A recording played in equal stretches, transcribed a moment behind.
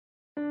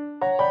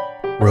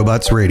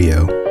Robots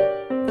Radio.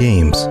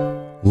 Games,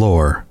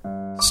 lore,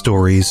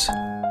 stories,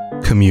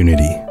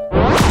 community.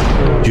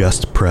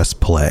 Just press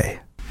play.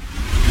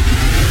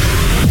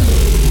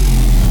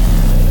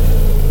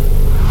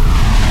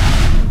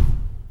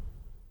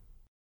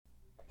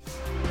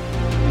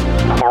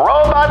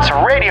 Robots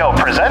Radio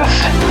presents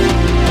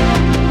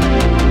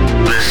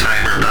the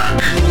Cyberpunk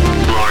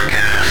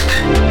Lorecast.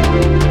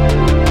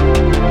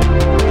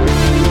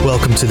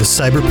 Welcome to the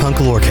Cyberpunk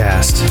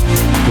Lorecast,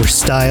 where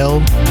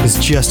style is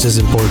just as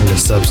important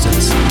as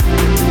substance.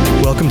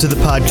 Welcome to the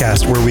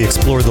podcast where we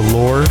explore the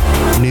lore,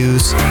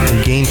 news,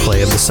 and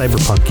gameplay of the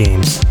Cyberpunk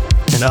games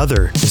and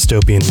other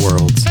dystopian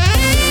worlds.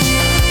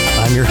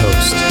 I'm your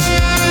host,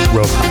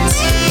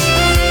 Robots.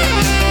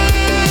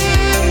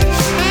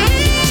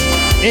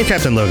 And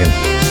Captain Logan.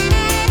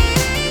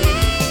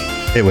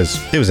 It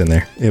was in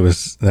there.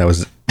 That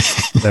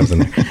was in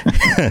there.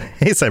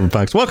 Hey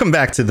Cyberpunks, welcome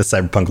back to the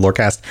Cyberpunk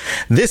Lorecast.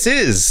 This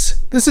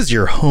is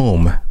your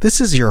home. This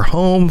is your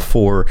home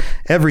for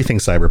everything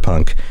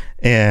Cyberpunk,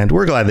 and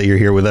we're glad that you're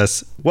here with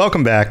us.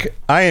 Welcome back.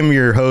 I am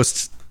your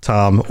host,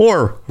 Tom,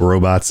 or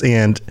Robots,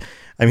 and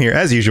I'm here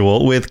as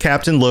usual with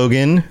Captain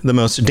Logan, the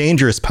most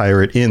dangerous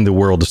pirate in the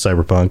world of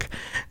Cyberpunk.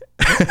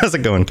 How's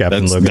it going,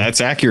 Captain Logan?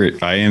 That's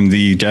accurate. I am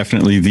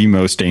definitely the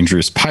most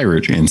dangerous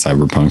pirate in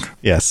Cyberpunk.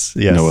 Yes.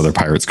 No other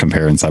pirates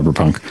compare in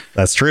Cyberpunk.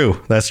 That's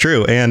true.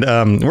 And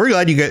we're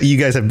glad you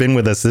guys have been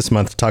with us this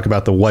month to talk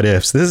about the what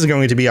ifs. This is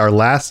going to be our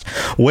last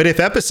what if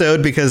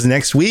episode because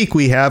next week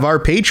we have our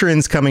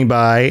patrons coming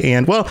by,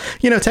 and well,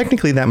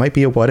 technically that might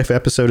be a what if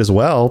episode as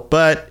well,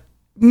 but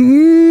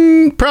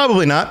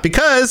probably not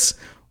because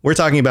we're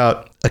talking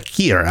about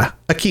Akira.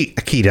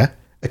 Akira.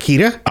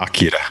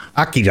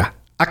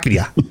 I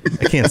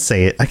can't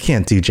say it. I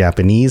can't do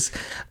Japanese.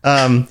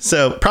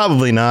 So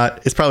probably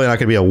not. It's probably not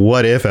going to be a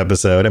what if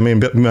episode. I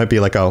mean, it might be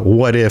like a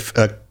what if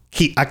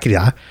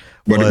Akira.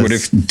 What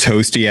if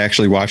Toasty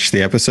actually watched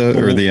the episode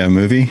or the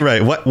movie?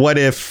 Right. What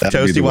if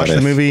Toasty watched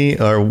the movie,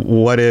 or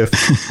what if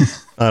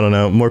I don't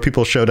know, more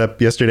people showed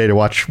up yesterday to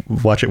watch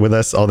it with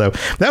us? Although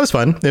that was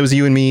fun. It was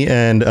you and me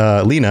and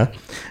Lena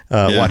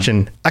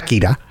watching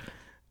Akira.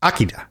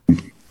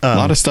 A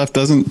lot of stuff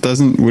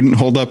wouldn't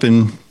hold up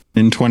in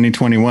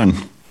 2021.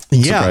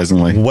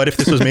 Surprisingly. What if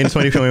this was made in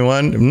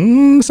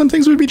 2021? Some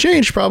things would be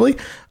changed probably.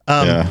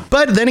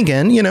 But then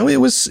again, it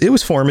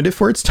was formative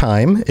for its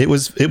time. It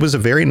was a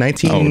very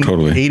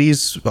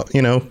 1980s,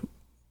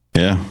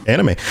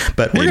 anime.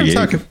 But we're going to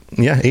talk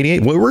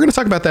 88. Well, we're going to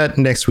talk about that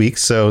next week.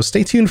 So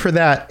stay tuned for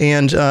that.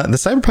 And the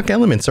Cyberpunk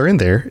elements are in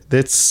there.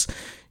 It's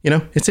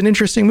an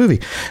interesting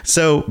movie.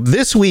 So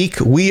this week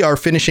we are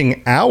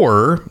finishing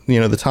our,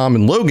 the Tom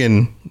and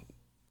Logan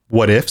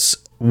what ifs,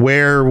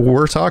 where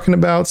we're talking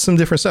about some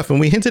different stuff. And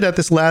we hinted at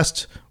this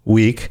last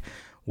week.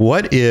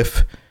 What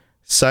if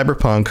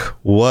Cyberpunk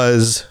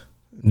was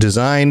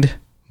designed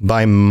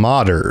by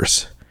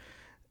modders?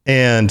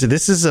 And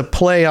this is a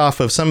play off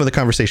of some of the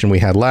conversation we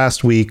had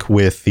last week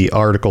with the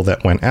article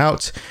that went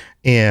out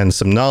and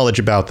some knowledge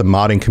about the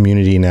modding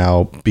community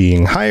now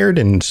being hired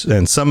and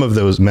some of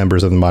those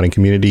members of the modding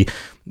community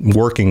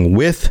working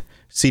with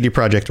CD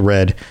Projekt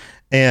Red.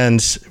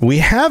 And we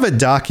have a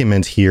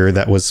document here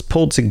that was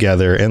pulled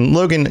together. And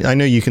Logan, I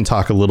know you can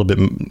talk a little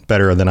bit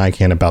better than I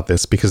can about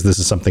this because this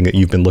is something that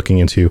you've been looking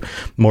into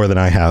more than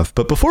I have.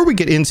 But before we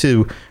get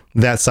into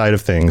that side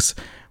of things,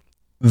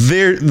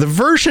 the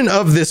version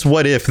of this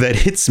what if that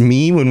hits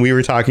me when we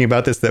were talking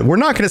about this that we're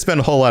not going to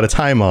spend a whole lot of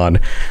time on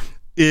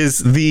is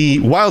the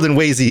wild and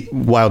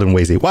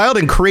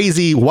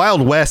crazy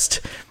Wild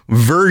West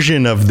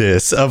version of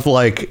this, of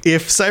like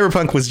if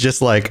Cyberpunk was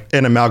just like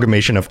an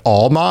amalgamation of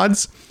all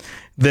mods,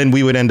 then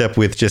we would end up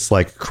with just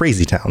like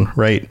Crazy Town,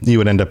 right? You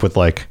would end up with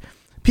like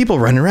people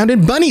running around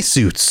in bunny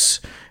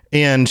suits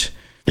and,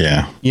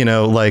 I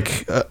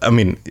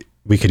mean,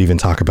 we could even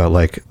talk about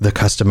like the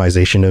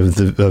customization of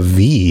the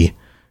V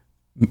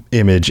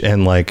image,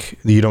 and like,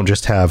 you don't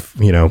just have,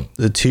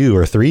 the 2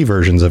 or 3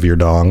 versions of your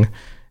dong.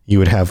 You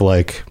would have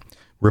like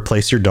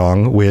replace your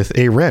dong with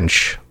a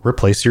wrench,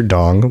 replace your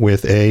dong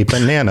with a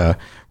banana,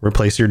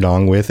 replace your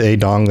dong with a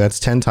dong that's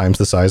 10 times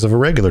the size of a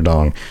regular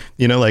dong,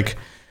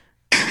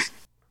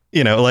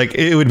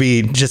 it would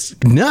be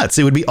just nuts.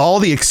 It would be all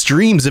the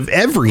extremes of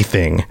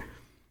everything.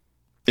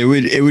 It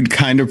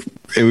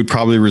would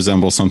probably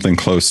resemble something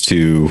close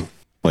to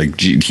like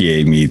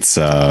GTA meets,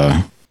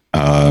 oh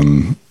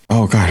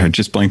God, I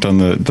just blanked on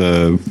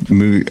the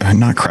movie,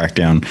 not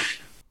Crackdown,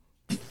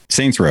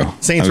 Saints Row.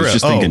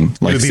 It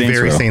would be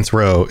very Saints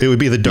Row. It would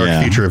be the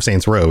dark future of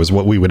Saints Row is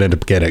what we would end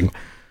up getting.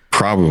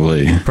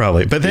 Probably.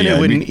 But then it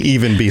wouldn't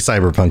even be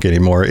Cyberpunk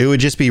anymore. It would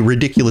just be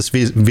ridiculous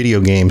video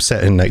game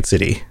set in Night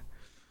City.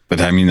 But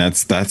I mean,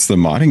 that's the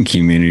modding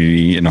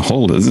community in a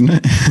whole, isn't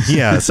it?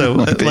 Yeah. So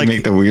they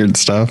make the weird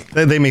stuff.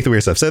 They make the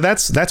weird stuff. So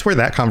that's where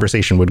that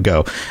conversation would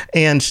go.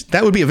 And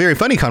that would be a very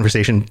funny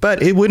conversation,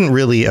 but it wouldn't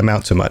really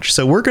amount to much.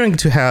 So we're going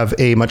to have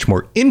a much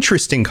more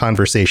interesting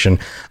conversation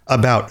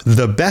about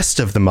the best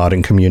of the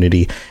modding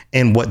community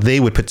and what they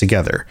would put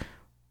together.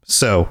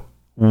 So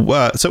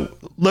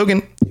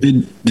Logan,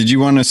 Did you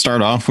want to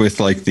start off with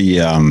like the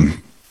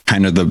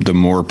kind of the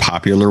more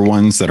popular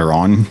ones that are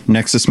on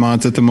Nexus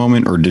Mods at the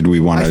moment, or did we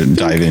want to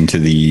dive into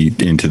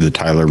the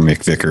Tyler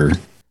McVicker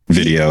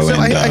video? So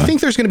I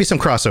think there's going to be some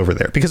crossover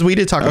there, because we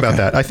did talk about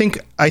that. I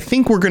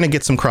think we're going to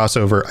get some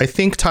crossover. I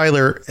think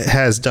Tyler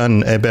has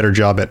done a better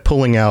job at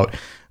pulling out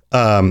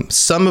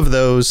some of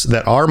those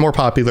that are more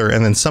popular,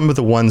 and then some of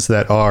the ones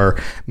that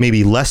are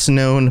maybe less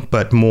known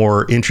but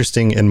more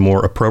interesting and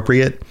more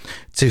appropriate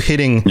to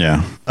hitting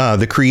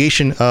the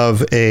creation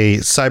of a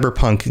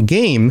cyberpunk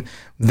game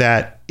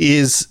that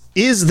is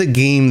the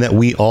game that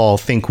we all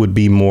think would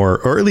be more,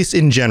 or at least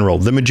in general,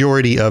 the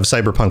majority of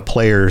cyberpunk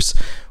players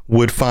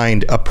would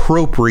find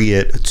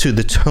appropriate to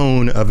the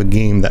tone of a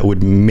game that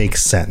would make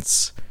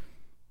sense.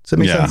 Does that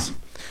make sense?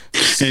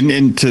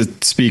 And to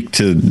speak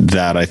to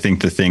that, I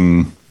think the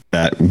thing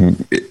that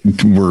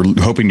we're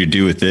hoping to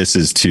do with this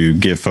is to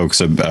give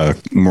folks a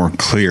more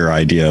clear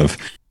idea of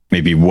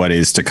maybe what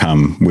is to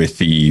come with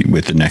the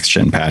next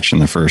gen patch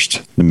and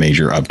the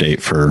major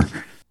update for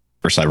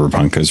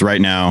Cyberpunk. Because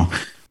right now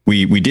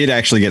we did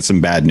actually get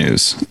some bad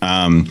news.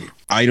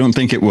 I don't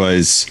think it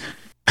was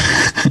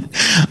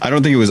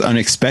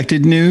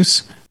unexpected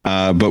news,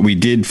 but we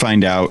did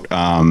find out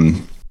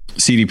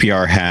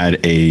CDPR had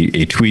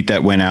a tweet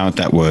that went out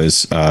that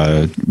was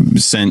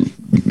sent.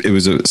 It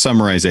was a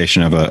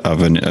summarization of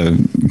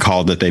a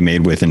call that they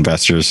made with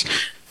investors.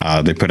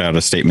 They put out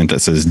a statement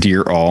that says,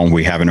 "Dear all,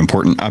 we have an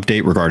important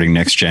update regarding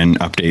next gen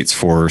updates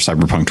for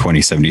Cyberpunk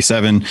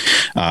 2077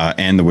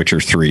 and The Witcher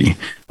 3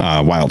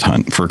 Wild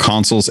Hunt for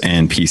consoles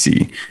and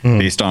PC.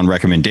 Based on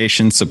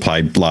recommendations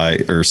supplied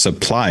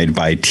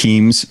by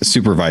teams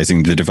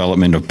supervising the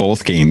development of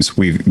both games,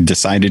 we've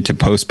decided to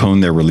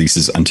postpone their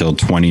releases until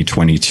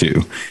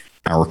 2022.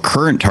 Our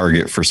current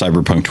target for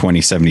Cyberpunk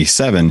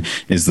 2077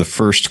 is the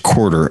first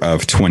quarter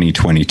of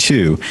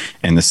 2022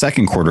 and the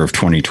second quarter of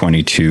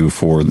 2022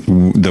 for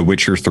The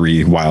Witcher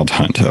 3 Wild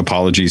Hunt.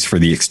 Apologies for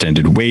the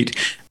extended wait,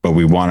 but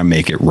we want to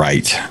make it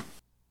right."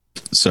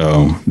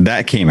 So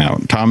that came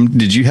out. Tom,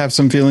 did you have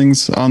some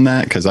feelings on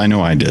that? Because I know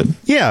I did.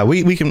 Yeah,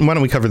 we can. Why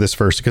don't we cover this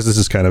first? Because this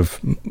is kind of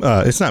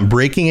it's not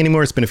breaking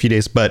anymore. It's been a few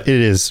days, but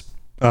it is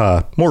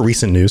more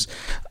recent news.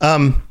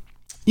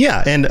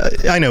 Yeah, and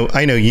I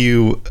know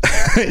you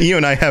you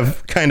and I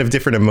have kind of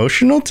different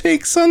emotional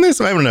takes on this.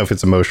 I don't know if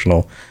it's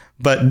emotional,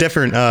 but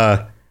different.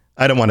 I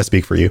don't want to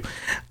speak for you.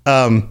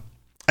 I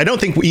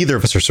don't think either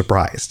of us are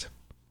surprised.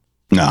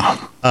 No,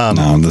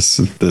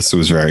 this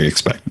was very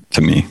expected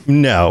to me.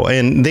 No,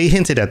 and they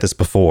hinted at this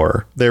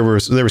before. There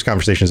was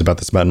conversations about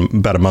this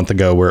about a month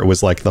ago, where it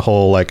was like the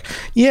whole like,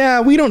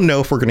 yeah, we don't know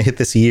if we're going to hit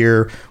this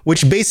year,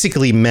 which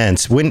basically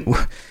meant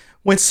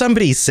when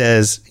somebody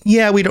says,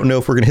 yeah, we don't know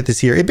if we're going to hit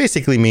this year, it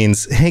basically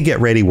means, hey, get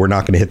ready, we're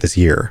not going to hit this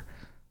year.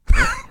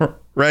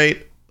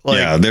 Right? Like,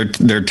 yeah,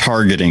 they're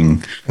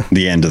targeting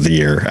the end of the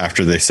year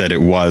after they said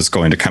it was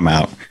going to come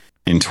out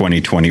in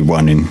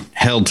 2021 and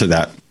held to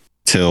that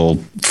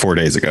till 4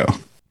 days ago.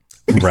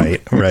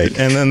 Right.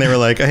 And then they were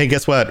like, hey,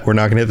 guess what? We're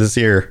not going to hit this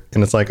year.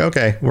 And it's like,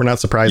 okay, we're not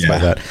surprised by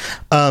that.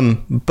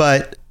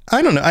 But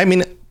I don't know. I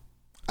mean,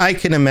 I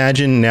can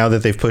imagine now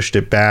that they've pushed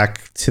it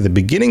back to the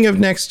beginning of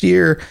next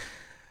year.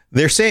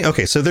 They're saying,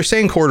 okay, so they're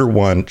saying quarter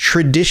one.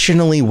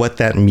 Traditionally, what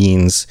that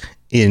means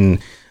in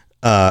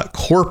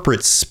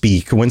corporate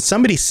speak, when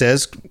somebody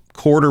says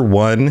quarter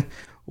one,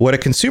 what a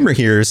consumer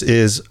hears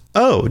is,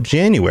 oh,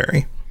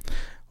 January.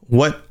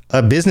 What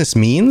a business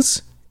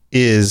means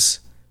is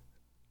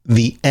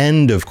the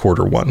end of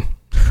quarter one.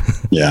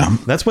 Yeah,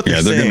 that's what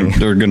they're saying.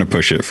 They're going to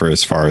push it for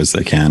as far as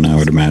they can, I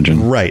would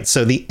imagine. Right.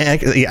 So the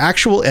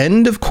actual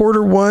end of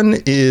quarter one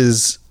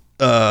is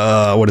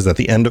what is that?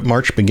 The end of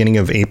March, beginning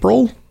of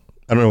April.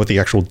 I don't know what the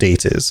actual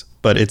date is,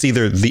 but it's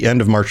either the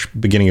end of March,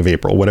 beginning of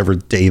April, whatever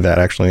day that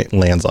actually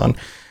lands on.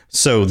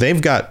 So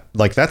they've got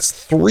like, that's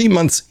 3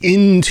 months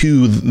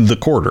into the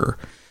quarter.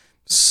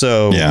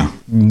 So yeah,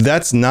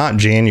 that's not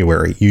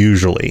January.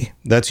 Usually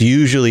that's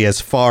usually as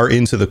far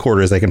into the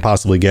quarter as they can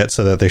possibly get,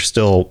 so that they're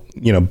still,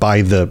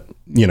 by the,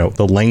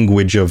 the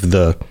language of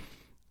the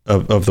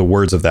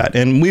words of that.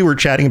 And we were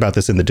chatting about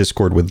this in the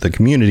Discord with the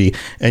community,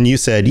 and you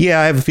said,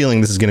 yeah, I have a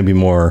feeling this is going to be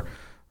more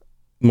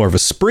of a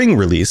spring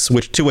release,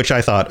 to which I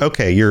thought,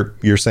 okay,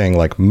 you're saying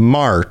like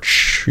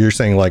March, you're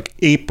saying like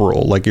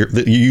April, like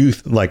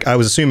I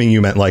was assuming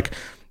you meant like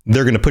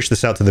they're going to push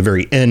this out to the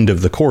very end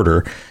of the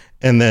quarter.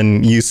 And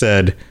then you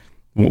said,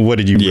 what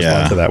did you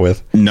respond to that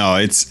with? No,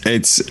 it's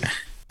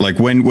like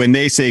when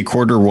they say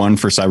quarter one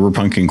for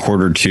Cyberpunk and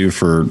quarter two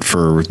for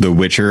The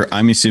Witcher,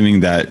 I'm assuming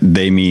that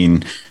they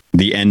mean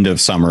the end of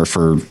summer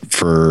for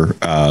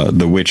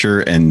The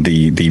Witcher and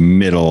the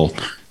middle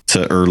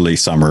to early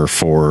summer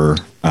for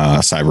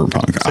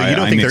Cyberpunk. So you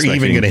don't think they're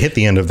even going to hit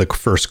the end of the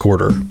first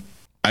quarter?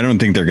 I don't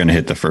think they're going to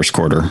hit the first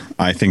quarter.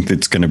 I think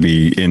it's going to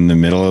be in the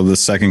middle of the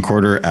second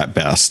quarter at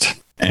best.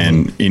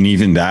 And in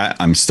even that,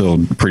 I'm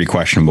still pretty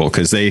questionable,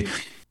 because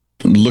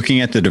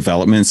looking at the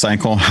development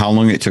cycle, how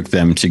long it took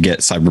them to get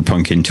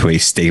Cyberpunk into a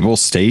stable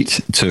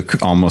state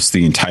took almost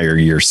the entire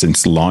year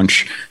since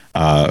launch,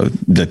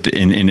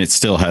 and it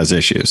still has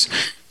issues.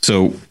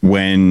 So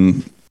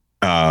when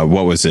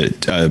what was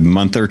it, a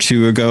month or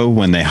two ago,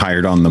 when they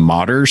hired on the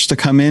modders to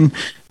come in,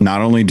 not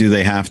only do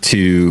they have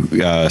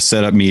to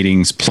set up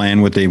meetings,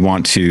 plan what they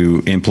want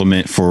to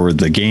implement for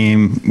the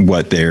game,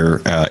 what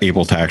they're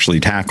able to actually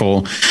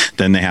tackle,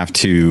 then they have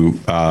to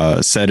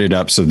set it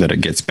up so that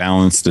it gets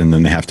balanced, and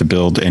then they have to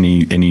build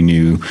any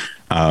new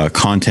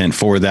content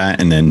for that,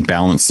 and then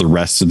balance the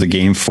rest of the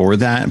game for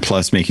that,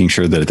 plus making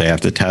sure that they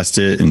have to test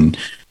it and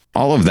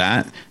all of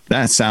that.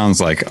 That sounds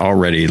like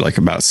already like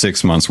about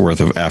 6 months worth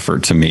of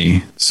effort to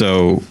me.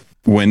 So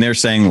when they're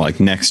saying like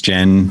next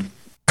gen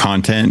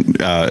content,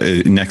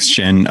 next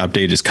gen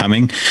update is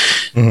coming,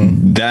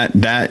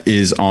 that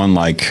is on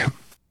like,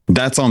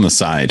 that's on the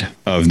side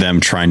of them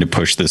trying to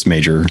push this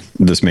major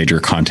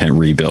content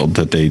rebuild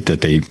that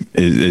they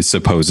is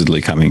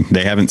supposedly coming.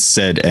 They haven't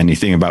said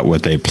anything about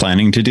what they're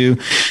planning to do,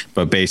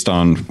 but based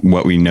on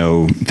what we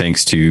know,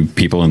 thanks to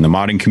people in the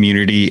modding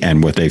community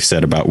and what they've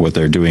said about what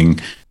they're doing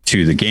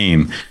to the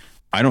game,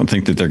 I don't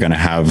think that they're going to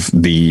have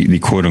the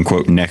quote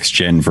unquote next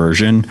gen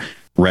version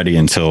ready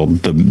until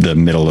the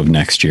middle of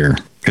next year.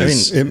 I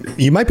mean,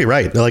 you might be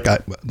right.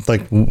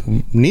 Like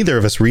neither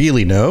of us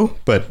really know,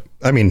 but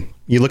I mean,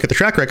 you look at the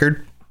track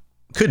record,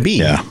 could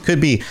be.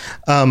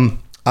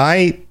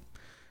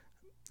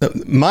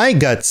 My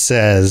gut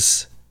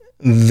says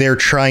they're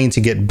trying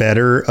to get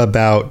better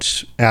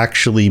about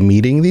actually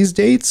meeting these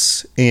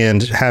dates,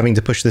 and having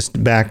to push this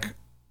back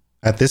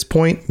at this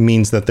point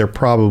means that they're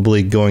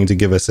probably going to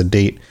give us a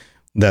date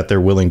that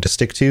they're willing to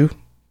stick to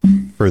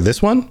for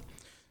this one.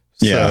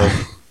 Yeah.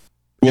 So,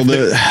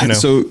 well,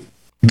 so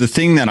the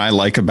thing that I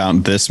like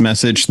about this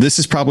message, this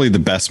is probably the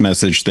best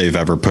message they've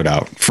ever put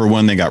out. For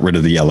one, they got rid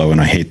of the yellow,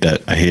 and I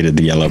hated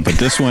the yellow, but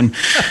this one,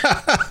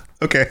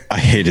 okay, I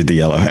hated the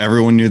yellow.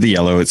 Everyone knew the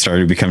yellow. It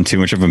started to become too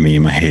much of a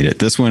meme. I hate it.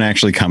 This one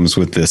actually comes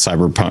with the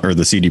Cyberpunk or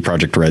the CD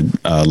Projekt Red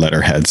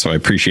letterhead. So I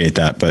appreciate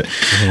that. But,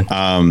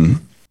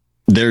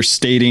 they're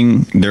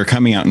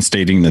coming out and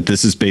stating that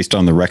this is based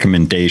on the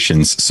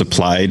recommendations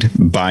supplied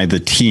by the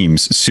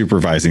teams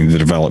supervising the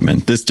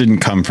development. This didn't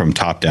come from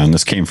top down.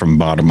 This came from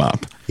bottom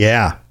up.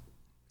 Yeah.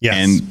 Yes.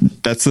 And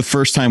that's the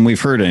first time we've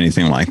heard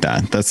anything like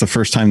that. That's the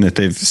first time that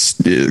they've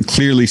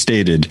clearly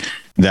stated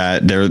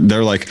that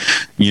they're like,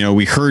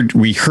 we heard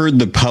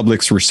the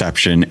public's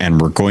reception and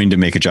we're going to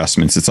make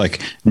adjustments. It's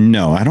like,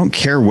 no, I don't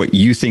care what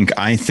you think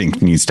I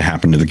think needs to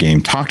happen to the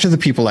game. Talk to the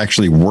people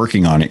actually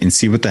working on it and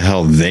see what the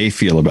hell they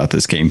feel about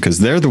this game, because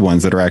they're the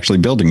ones that are actually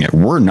building it.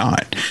 We're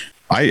not.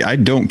 I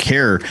don't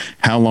care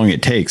how long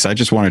it takes. I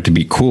just want it to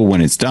be cool when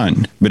it's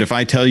done. But if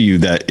I tell you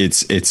that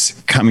it's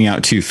coming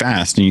out too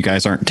fast and you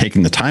guys aren't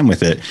taking the time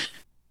with it,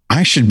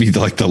 I should be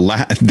like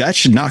that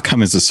should not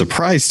come as a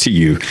surprise to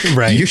you.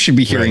 Right. You should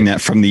be hearing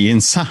that from the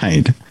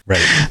inside. Right.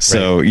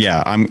 So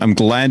yeah, I'm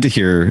glad to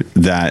hear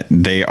that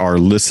they are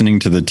listening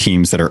to the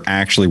teams that are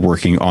actually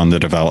working on the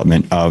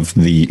development of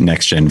the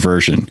next gen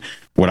version.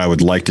 What I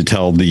would like to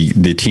tell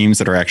the teams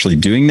that are actually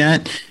doing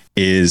that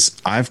is,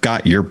 I've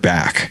got your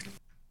back.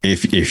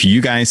 If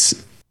you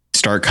guys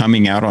start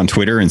coming out on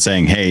Twitter and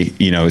saying, hey,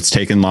 it's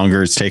taken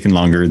longer,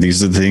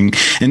 these are the things.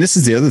 And this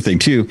is the other thing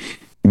too.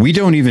 We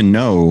don't even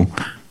know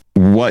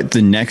what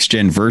the next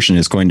gen version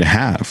is going to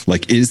have.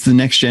 Like, is the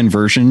next gen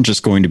version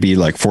just going to be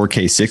like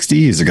 4K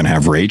 60? Is it going to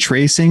have ray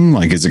tracing?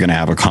 Like, is it going to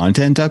have a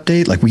content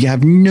update? Like, we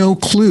have no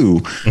clue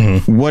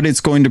what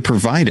it's going to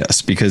provide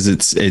us, because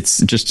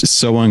it's just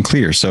so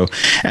unclear. So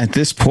at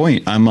this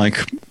point, I'm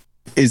like,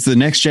 is the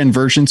next gen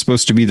version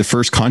supposed to be the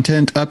first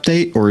content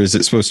update, or is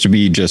it supposed to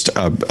be just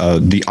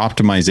the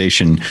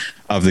optimization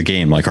of the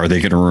game? Like, are they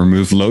going to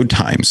remove load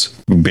times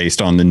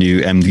based on the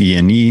new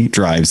NVMe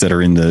drives that are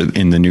in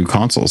the new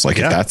consoles? Like,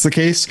 if that's the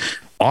case,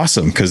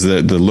 awesome, because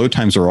the load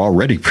times are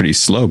already pretty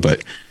slow.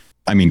 But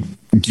I mean,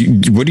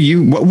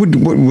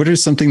 what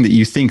is something that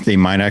you think they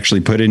might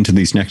actually put into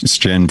these next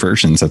gen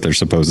versions that they're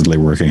supposedly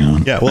working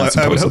on? Yeah, well,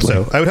 I would hope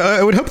so.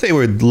 I would hope they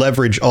would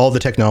leverage all the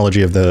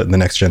technology of the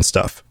next gen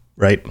stuff.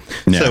 Right.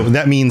 Yeah. So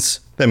that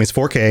means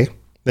 4K.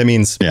 That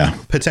means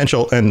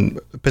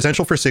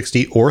potential for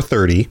 60 or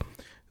 30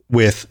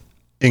 with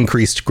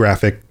increased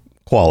graphic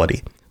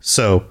quality.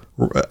 So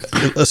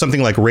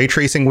something like ray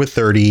tracing with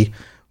 30,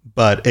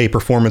 but a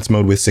performance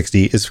mode with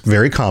 60 is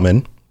very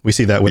common. We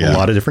see that with a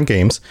lot of different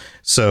games.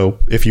 So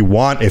if you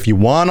want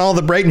all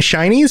the bright and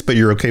shinies, but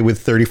you're okay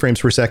with 30 frames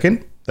per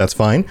second, that's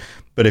fine.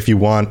 But if you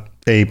want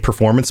a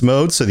performance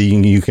mode so that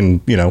you can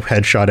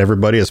headshot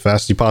everybody as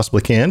fast as you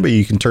possibly can, but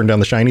you can turn down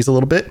the shinies a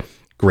little bit,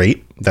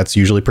 great. That's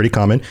usually pretty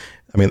common.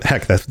 I mean,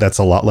 heck, that's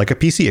a lot like a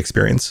PC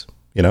experience,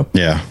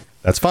 Yeah,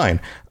 that's fine.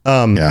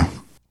 So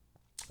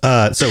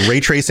ray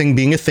tracing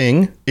being a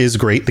thing is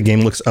great. The game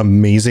looks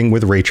amazing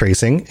with ray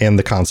tracing, and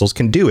the consoles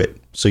can do it,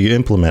 so you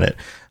implement it.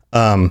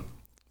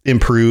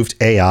 Improved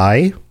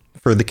AI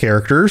for the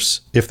characters,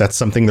 if that's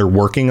something they're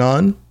working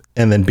on,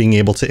 and then being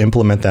able to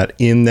implement that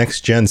in next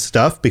gen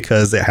stuff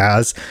because it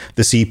has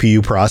the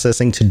CPU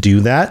processing to do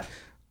that,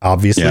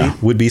 obviously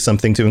would be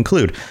something to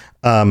include.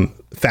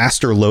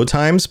 Faster load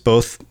times,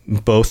 both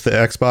the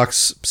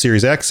Xbox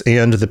Series X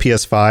and the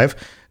PS5,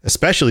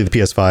 especially the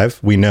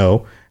PS5, we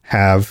know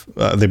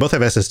they both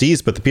have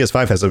SSDs, but the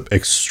PS5 has an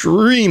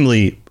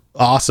extremely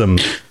awesome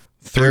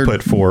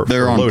throughput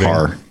they're on loading.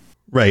 Par.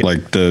 Right.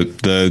 Like the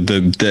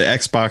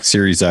Xbox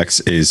Series X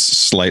is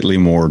slightly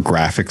more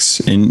graphics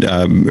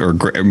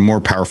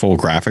more powerful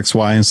graphics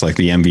wise. Like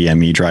the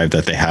NVMe drive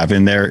that they have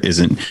in there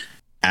isn't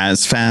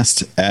as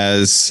fast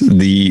as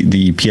the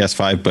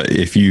PS5, but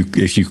if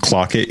you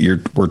clock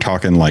it, we're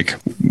talking like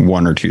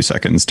 1 or 2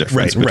 seconds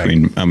difference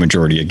between a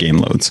majority of game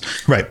loads.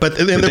 Right, but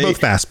they're both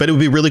fast. But it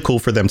would be really cool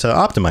for them to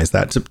optimize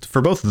that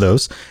for both of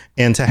those,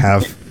 and to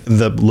have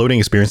the loading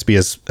experience be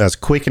as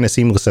quick and as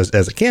seamless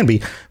as it can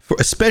be,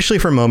 especially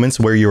for moments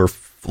where you're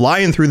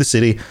flying through the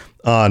city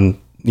on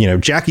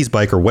Jackie's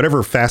bike or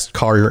whatever fast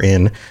car you're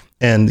in.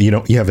 And you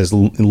have as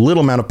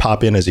little amount of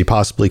pop in as you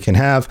possibly can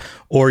have,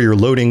 or you're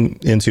loading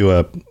into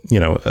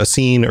a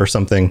scene or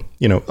something,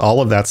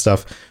 all of that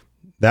stuff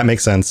that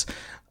makes sense.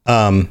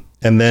 And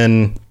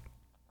then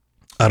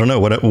I don't know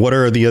what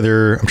are the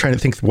other, I'm trying to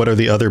think, what are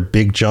the other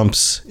big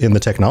jumps in the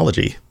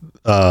technology?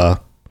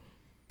 Well,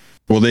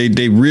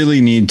 they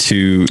really need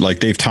to, like,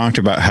 they've talked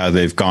about how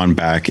they've gone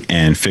back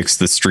and fixed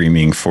the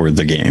streaming for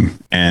the game.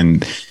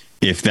 And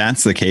if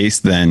that's the case,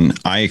 then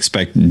I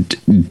expect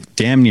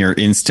damn near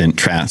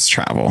instant fast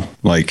travel.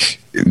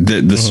 Like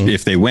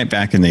if they went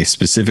back and they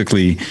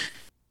specifically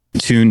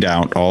tuned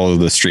out all of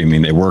the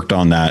streaming, they worked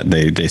on that.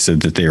 They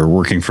said that they were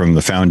working from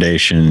the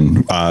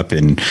foundation up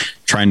and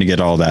trying to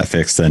get all that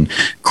fixed. Then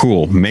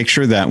cool. Make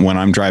sure that when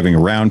I'm driving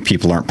around,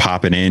 people aren't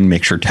popping in,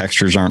 make sure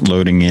textures aren't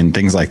loading in,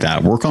 things like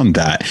that. Work on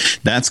that.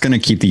 That's going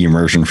to keep the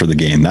immersion for the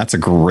game. That's a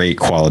great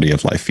quality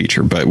of life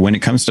feature. But when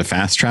it comes to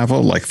fast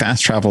travel, like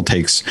fast travel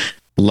takes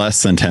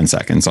less than 10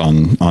 seconds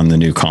on the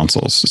new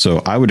consoles.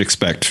 So I would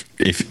expect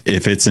if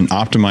it's an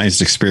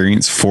optimized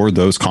experience for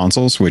those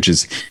consoles, which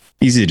is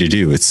easy to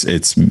do. It's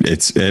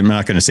I'm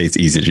not going to say it's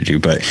easy to do,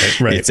 but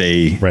it's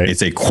a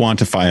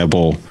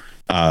quantifiable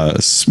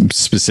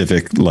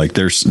specific, like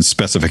there's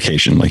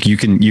specification, like you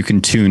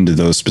can tune to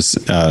those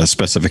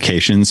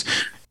specifications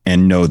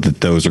and know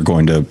that those are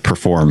going to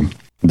perform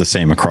the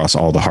same across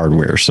all the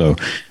hardware. So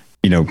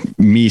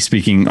me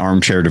speaking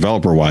armchair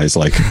developer wise,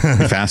 like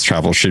fast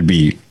travel should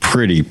be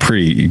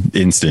pretty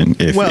instant.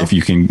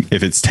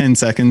 If it's 10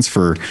 seconds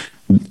for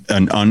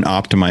an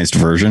unoptimized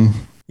version.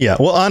 Yeah.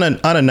 Well, on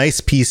a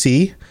nice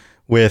PC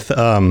with,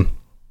 an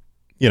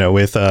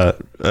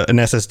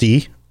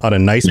SSD on a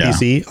nice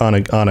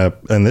PC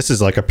and this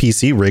is like a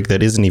PC rig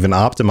that isn't even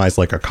optimized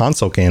like a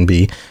console can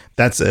be.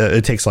 That's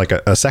it takes like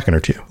a second or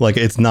two. Like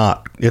it's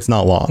not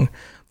long.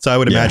 So I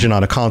would imagine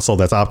on a console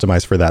that's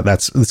optimized for that,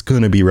 it's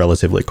going to be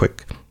relatively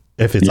quick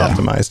if it's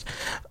optimized.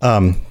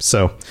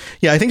 So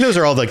I think those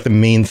are all like the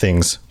main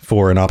things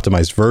for an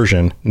optimized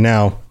version.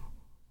 Now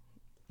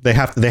they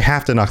have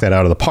to knock that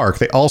out of the park.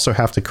 They also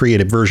have to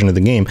create a version of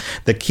the game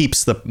that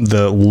keeps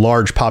the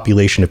large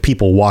population of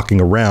people walking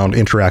around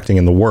interacting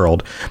in the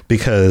world,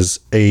 because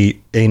a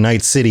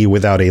night city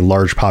without a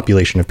large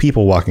population of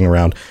people walking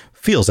around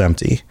feels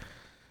empty.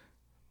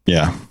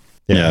 Yeah,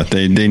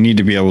 they need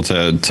to be able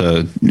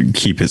to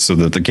keep it so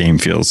that the game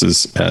feels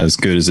as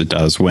good as it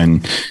does.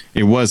 When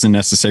it wasn't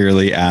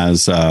necessarily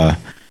as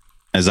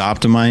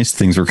optimized,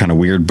 things were kind of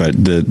weird, but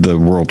the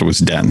world was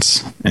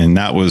dense, and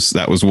that was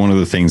one of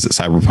the things that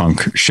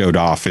Cyberpunk showed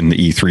off in the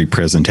E3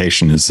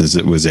 presentation is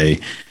it was a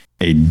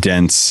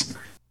dense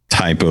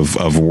type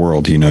of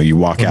world. You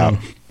walk out,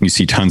 you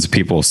see tons of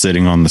people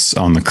sitting on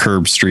the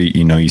curb street.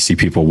 You see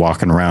people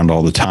walking around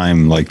all the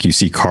time, like you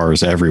see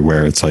cars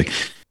everywhere. It's like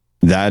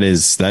that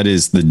is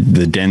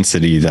the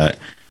density that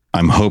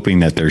I'm hoping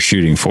that they're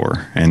shooting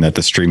for, and that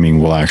the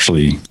streaming will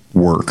actually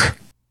work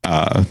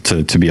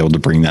to be able to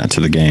bring that to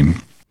the game.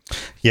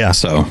 Yeah.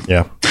 So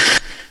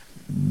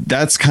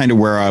that's kind of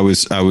where I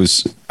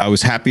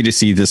was happy to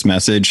see this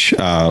message.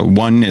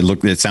 One,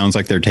 it sounds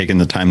like they're taking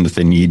the time that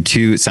they need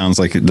to. It sounds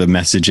like the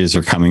messages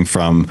are coming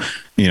from,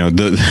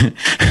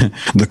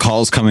 the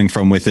calls coming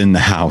from within the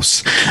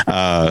house,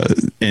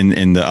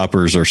 and the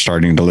uppers are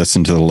starting to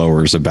listen to the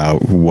lowers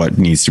about what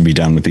needs to be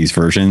done with these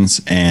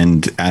versions.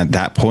 And at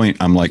that point,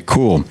 I'm like,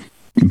 cool.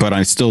 But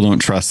I still don't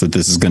trust that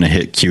this is going to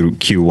hit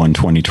Q1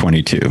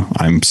 2022.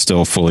 I'm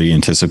still fully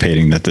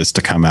anticipating that this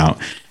to come out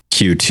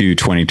Q2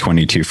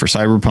 2022 for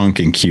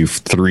Cyberpunk and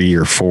Q3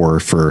 or 4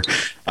 for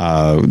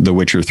The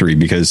Witcher 3,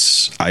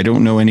 because I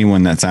don't know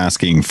anyone that's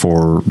asking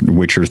for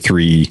Witcher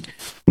 3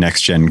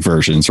 next gen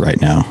versions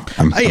right now.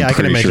 I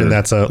can imagine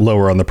that's a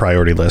lower on the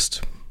priority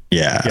list.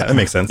 Yeah, that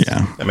makes sense.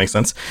 Yeah, that makes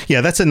sense.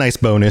 Yeah, that's a nice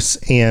bonus.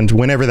 And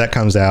whenever that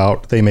comes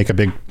out, they make a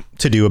big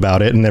to do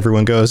about it, and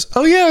everyone goes,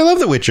 "Oh yeah, I love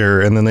The Witcher,"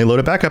 and then they load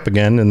it back up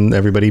again, and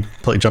everybody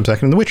jumps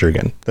back into The Witcher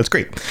again. That's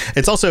great.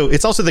 It's also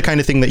the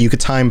kind of thing that you could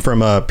time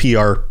from a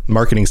PR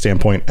marketing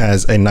standpoint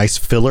as a nice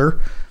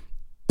filler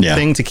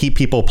thing to keep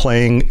people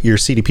playing your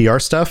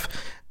CDPR stuff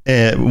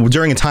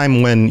during a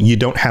time when you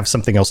don't have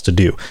something else to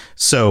do.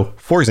 So,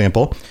 for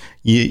example,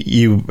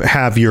 you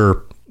have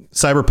your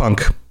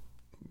Cyberpunk.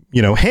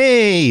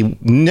 Hey,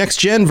 next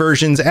gen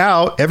version's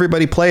out.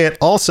 Everybody play it.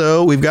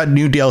 Also, we've got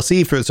new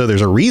DLC so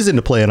there's a reason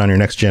to play it on your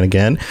next gen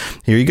again.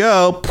 Here you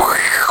go.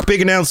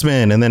 big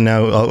announcement. And then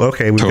now,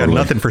 okay, we've got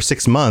nothing for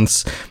 6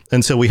 months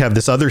until we have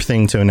this other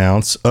thing to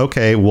announce.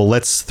 Okay, well,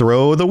 let's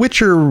throw the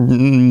Witcher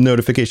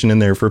notification in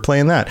there for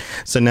playing that.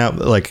 So now,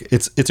 like,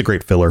 it's a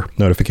great filler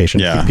notification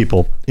to keep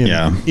people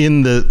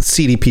in the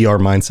CDPR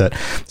mindset.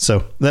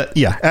 So that,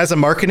 as a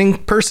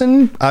marketing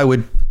person, I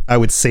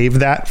would save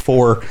that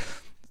for,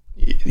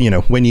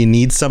 when you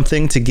need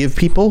something to give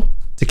people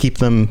to keep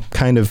them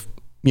kind of,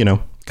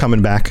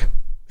 coming back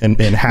and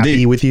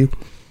happy with you.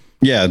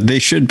 Yeah, they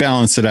should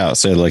balance it out.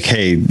 So like,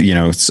 hey,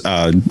 we're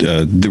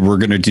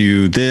going to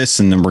do this,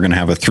 and then we're going to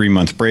have a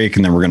 3-month break,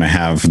 and then we're going to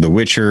have The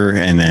Witcher,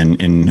 and then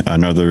in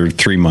another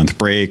 3-month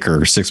break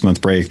or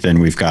 6-month break,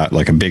 then we've got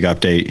like a big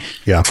update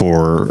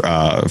for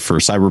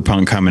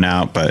Cyberpunk coming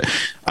out. But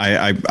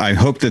I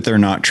hope that they're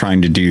not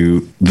trying to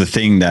do the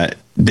thing that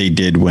they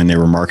did when they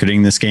were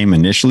marketing this game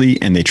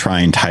initially, and they try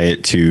and tie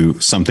it to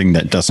something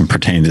that doesn't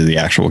pertain to the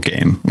actual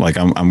game. Like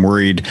I'm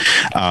worried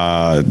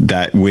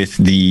that with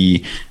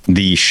the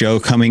show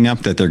coming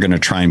up, that they're going to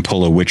try and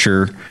pull a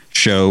Witcher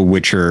show,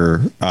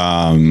 Witcher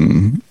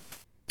kind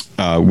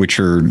of,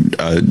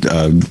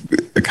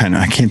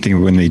 I can't think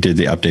of when they did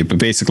the update, but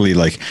basically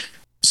like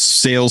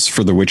sales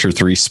for The Witcher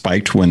 3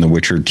 spiked when The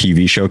Witcher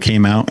TV show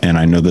came out. And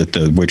I know that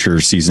The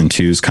Witcher season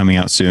 2 is coming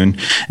out soon,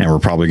 and we're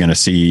probably going to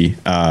see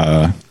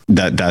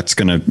that's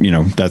going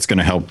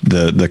to help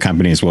the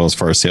company as well as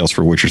far as sales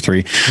for Witcher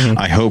 3. Mm-hmm.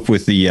 I hope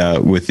with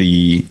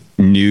the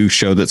new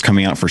show that's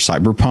coming out for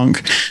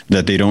Cyberpunk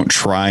that they don't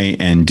try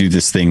and do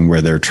this thing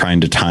where they're trying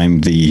to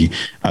time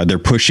they're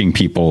pushing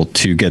people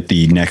to get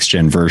the next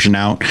gen version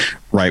out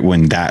right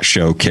when that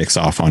show kicks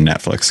off on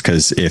Netflix.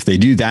 Because if they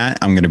do that,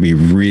 I'm going to be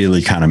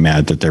really kind of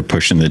mad that they're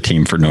pushing the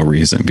team for no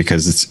reason,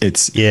 because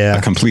it's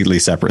a completely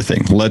separate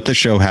thing. Let the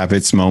show have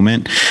its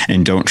moment,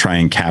 and don't try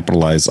and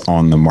capitalize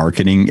on the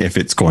marketing if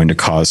it's going to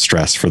cause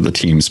stress for the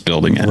teams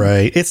building it.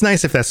 Right. It's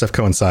nice if that stuff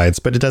coincides,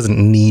 but it doesn't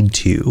need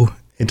to.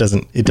 It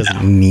doesn't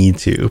need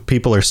to.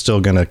 People are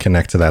still going to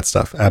connect to that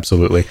stuff.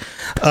 Absolutely.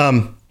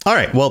 All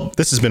right. Well,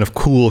 this has been a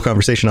cool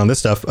conversation on this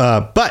stuff,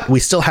 but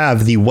we still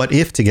have the what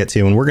if to get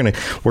to, and we're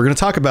gonna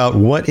talk about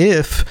what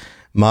if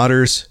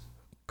modders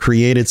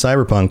created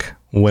Cyberpunk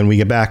when we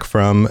get back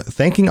from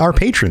thanking our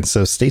patrons.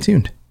 So stay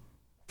tuned.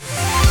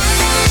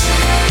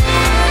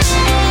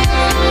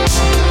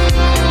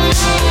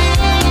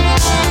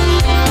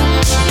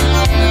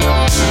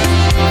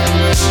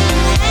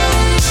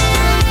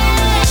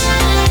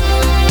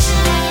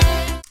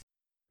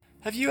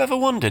 Have you ever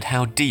wondered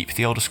how deep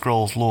the Elder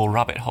Scrolls lore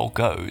rabbit hole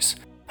goes?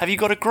 Have you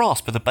got a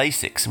grasp of the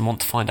basics and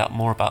want to find out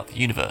more about the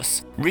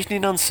universe? Written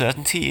in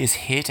Uncertainty is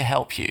here to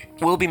help you.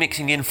 We'll be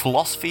mixing in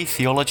philosophy,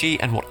 theology,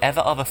 and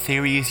whatever other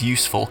theory is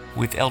useful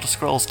with Elder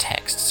Scrolls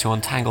texts to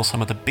untangle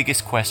some of the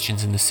biggest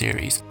questions in the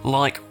series,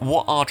 like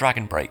what are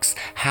dragon breaks,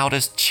 how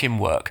does Chim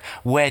work,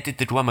 where did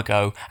the Dwemer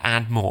go,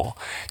 and more.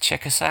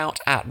 Check us out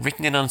at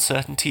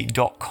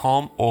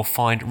writteninuncertainty.com or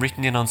find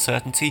Written in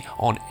Uncertainty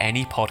on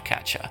any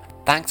podcatcher.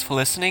 Thanks for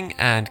listening,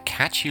 and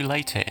catch you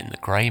later in the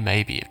Grey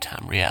Maybe of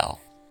Tamriel.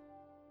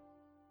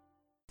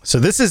 So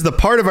this is the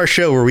part of our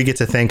show where we get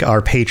to thank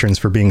our patrons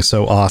for being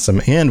so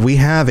awesome. And we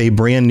have a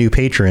brand new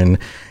patron,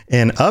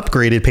 an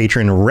upgraded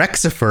patron,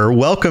 Rexifer.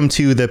 Welcome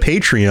to the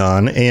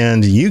Patreon.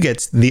 And you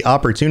get the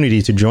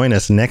opportunity to join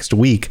us next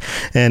week.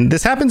 And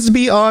this happens to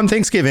be on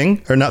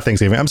Thanksgiving, or not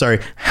Thanksgiving, I'm sorry,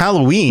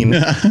 Halloween.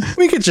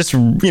 We could just,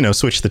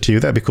 switch the two.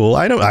 That'd be cool.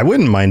 I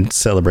wouldn't mind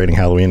celebrating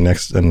Halloween an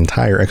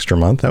entire extra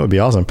month. That would be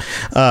awesome.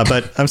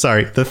 But I'm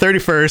sorry, the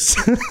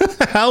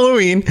 31st,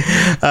 Halloween.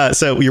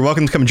 So you're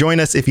welcome to come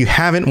join us. If you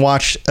haven't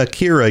watched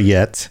Akira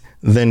yet,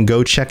 then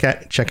go check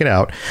it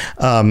out.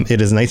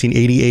 It is a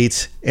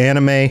 1988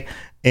 anime,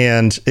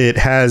 and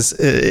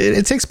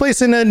it takes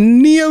place in a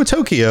Neo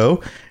Tokyo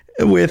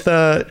with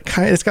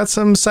it's got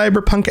some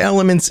cyberpunk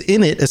elements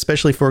in it,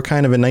 especially for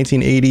kind of a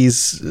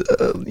 1980s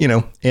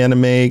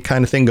anime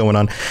kind of thing going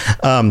on.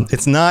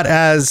 It's not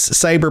as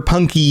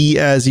cyberpunky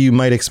as you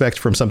might expect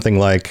from something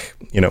like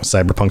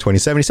Cyberpunk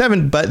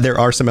 2077, but there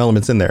are some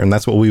elements in there, and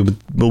that's what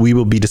we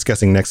will be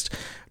discussing next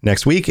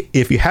week.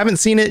 If you haven't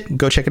seen it,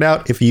 go check it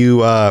out. If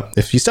you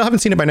still haven't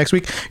seen it by next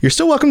week, you're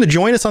still welcome to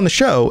join us on the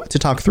show to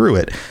talk through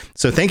it.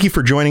 So thank you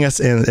for joining us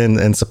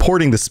and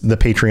supporting the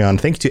Patreon.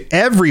 Thank you to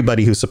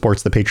everybody who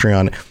supports the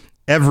Patreon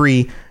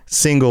every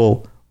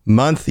single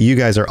month. You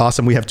guys are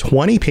awesome. We have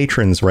 20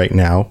 patrons right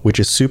now, which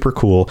is super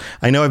cool.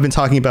 I know I've been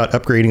talking about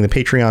upgrading the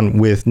Patreon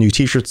with new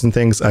t-shirts and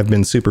things. I've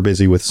been super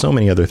busy with so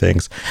many other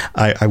things.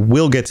 I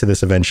will get to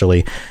this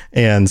eventually,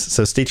 and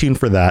so stay tuned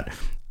for that.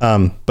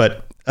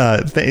 But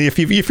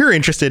if you're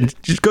interested,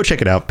 just go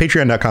check it out.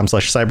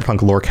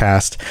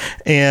 Patreon.com/cyberpunklorecast.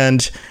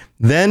 And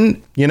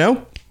then,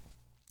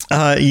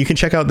 you can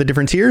check out the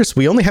different tiers.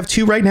 We only have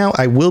 2 right now.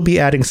 I will be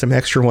adding some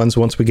extra ones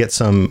once we get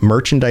some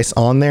merchandise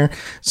on there.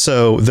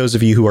 So those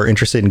of you who are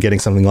interested in getting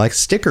something like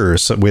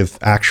stickers with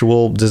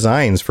actual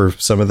designs for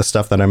some of the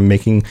stuff that I'm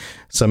making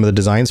some of the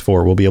designs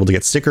for, will be able to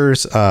get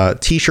stickers.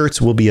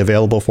 T-shirts will be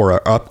available for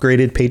our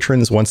upgraded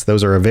patrons once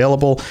those are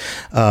available.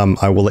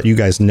 I will let you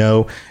guys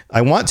know.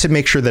 I want to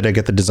make sure that I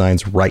get the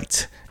designs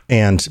right.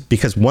 And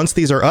because once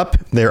these are up,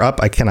 they're up.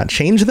 I cannot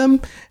change them.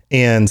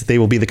 And they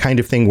will be the kind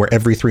of thing where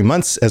every 3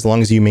 months, as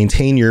long as you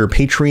maintain your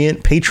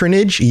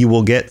patronage, you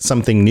will get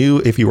something new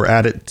if you were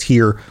at a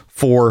tier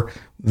 4,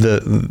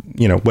 the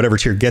whatever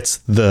tier gets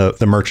the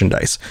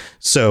merchandise.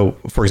 So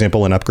for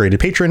example, an upgraded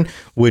patron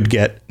would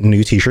get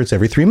new t-shirts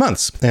every 3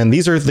 months, and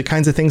these are the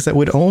kinds of things that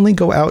would only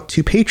go out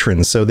to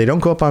patrons, so they don't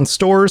go up on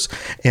stores.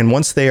 And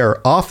once they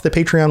are off the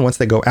Patreon, once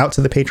they go out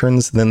to the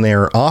patrons, then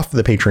they're off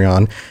the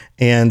Patreon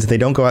and they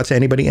don't go out to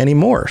anybody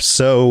anymore.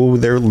 So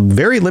they're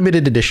very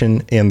limited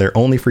edition, and they're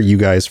only for you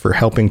guys for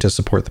helping to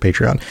support the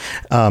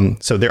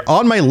Patreon. So they're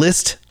on my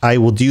list. I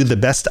will do the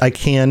best I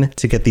can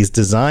to get these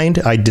designed.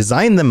 I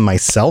design them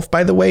myself,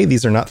 by the way.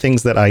 These are not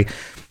things that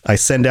I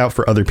send out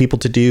for other people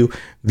to do.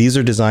 These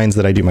are designs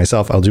that I do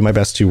myself. I'll do my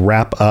best to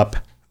wrap up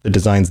the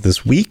designs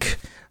this week.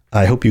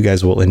 I hope you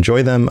guys will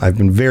enjoy them. I've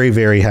been very,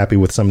 very happy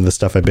with some of the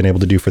stuff I've been able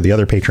to do for the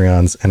other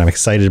Patreons, and I'm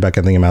excited about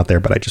getting them out there,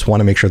 but I just want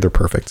to make sure they're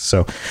perfect.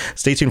 So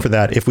stay tuned for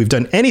that. If we've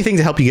done anything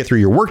to help you get through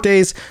your work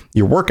days,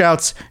 your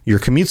workouts, your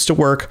commutes to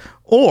work,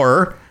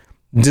 or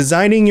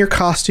designing your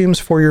costumes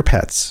for your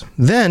pets,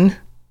 then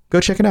go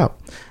check it out.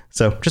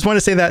 So just want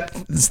to say that.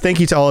 Thank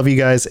you to all of you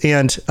guys.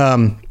 And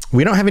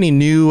we don't have any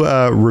new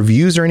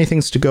reviews or anything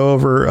to go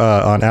over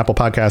on Apple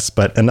Podcasts,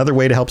 but another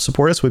way to help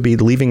support us would be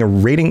leaving a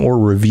rating or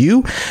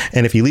review.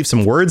 And if you leave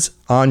some words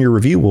on your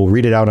review, we'll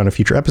read it out on a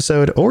future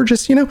episode, or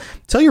just,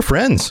 tell your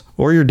friends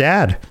or your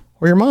dad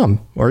or your mom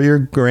or your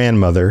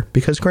grandmother,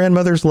 because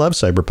grandmothers love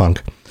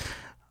Cyberpunk.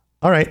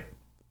 All right.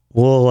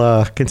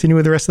 We'll continue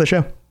with the rest of the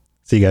show.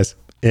 See you guys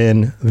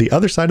in the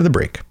other side of the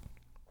break.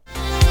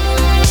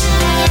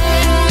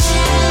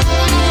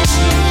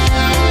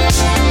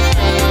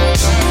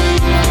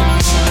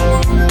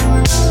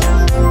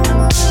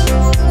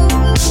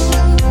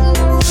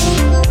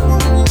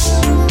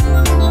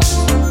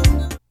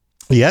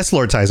 Yes,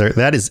 Lord Tizer,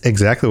 that is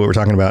exactly what we're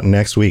talking about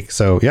next week.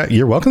 So yeah,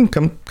 you're welcome.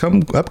 Come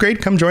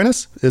upgrade, come join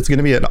us. It's going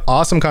to be an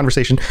awesome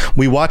conversation.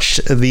 We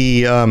watched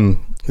the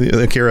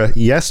Akira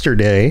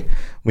yesterday.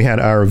 We had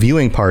our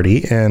viewing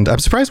party, and I'm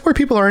surprised more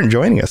people aren't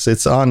joining us.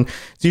 It's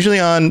usually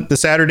on the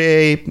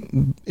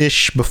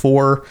Saturday-ish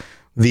before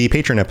the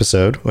patron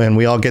episode, when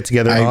we all get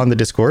together on the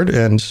Discord,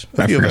 and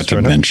I forgot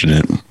to mention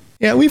it.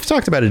 Yeah, we've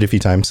talked about it a few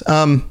times.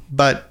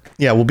 But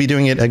yeah, we'll be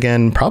doing it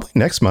again probably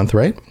next month,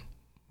 right?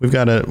 We've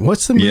got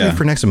what's the movie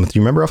for next month? Do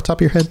you remember off the top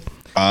of your head?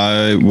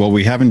 Well,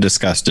 we haven't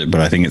discussed it,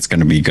 but I think it's going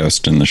to be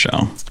Ghost in the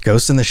Shell.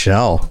 Ghost in the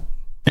Shell.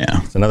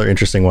 Yeah. It's another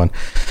interesting one.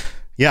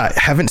 Yeah, I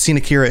haven't seen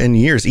Akira in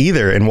years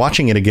either. And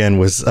watching it again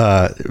was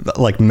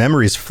like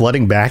memories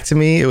flooding back to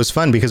me. It was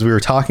fun because we were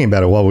talking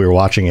about it while we were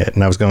watching it.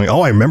 And I was going,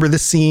 oh, I remember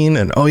this scene.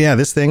 And oh, yeah,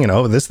 this thing. And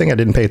oh, this thing I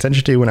didn't pay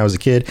attention to when I was a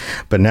kid.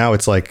 But now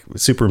it's like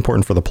super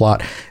important for the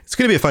plot. It's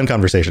going to be a fun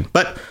conversation.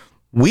 But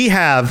we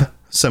have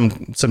some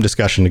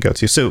discussion to go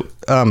to. So,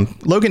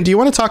 Logan, do you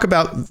want to talk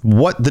about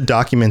what the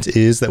document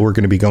is that we're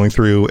going to be going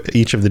through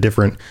each of the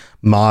different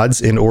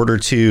mods in order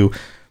to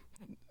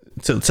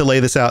lay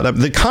this out?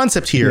 The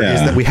concept here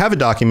is that we have a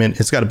document.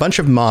 It's got a bunch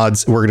of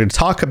mods. We're going to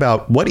talk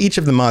about what each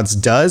of the mods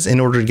does in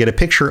order to get a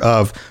picture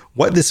of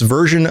what this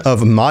version of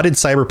modded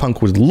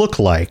Cyberpunk would look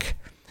like.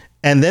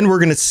 And then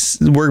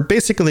we're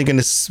basically going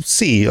to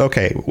see,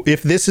 okay,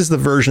 if this is the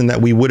version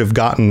that we would have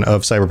gotten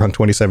of Cyberpunk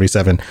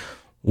 2077,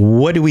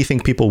 what do we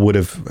think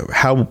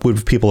how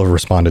would people have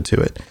responded to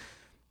it?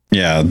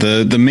 Yeah,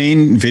 the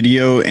main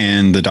video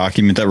and the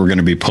document that we're going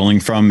to be pulling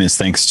from is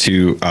thanks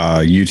to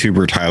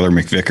YouTuber Tyler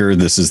McVicker.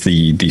 This is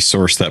the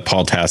source that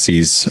Paul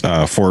Tassie's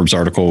Forbes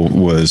article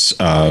was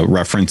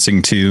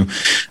referencing to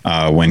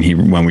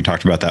when we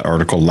talked about that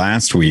article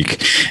last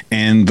week.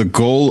 And the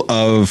goal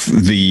of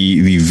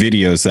the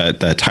videos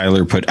that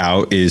Tyler put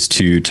out is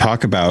to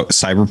talk about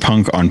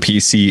Cyberpunk on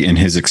PC and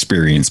his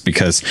experience,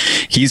 because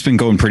he's been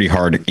going pretty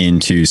hard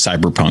into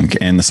Cyberpunk,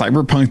 and the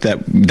Cyberpunk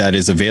that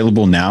is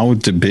available now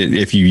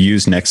if you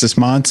use Nexus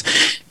mods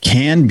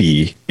can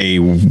be a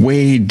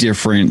way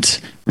different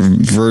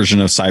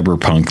version of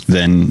Cyberpunk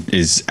than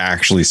is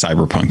actually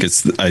Cyberpunk.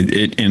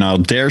 And I'll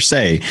dare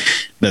say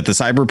that the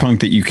Cyberpunk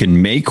that you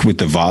can make with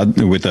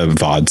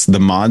the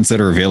mods that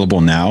are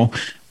available now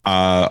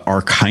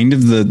are kind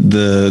of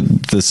the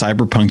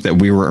Cyberpunk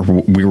that we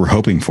were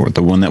hoping for,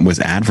 the one that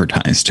was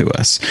advertised to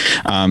us.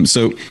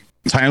 So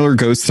Tyler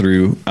goes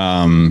through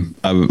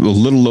a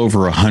little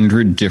over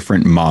 100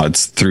 different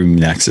mods through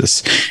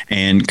Nexus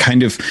and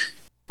kind of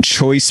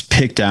choice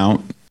picked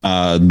out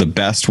the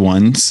best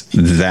ones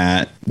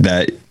that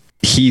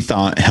he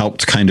thought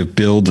helped kind of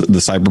build the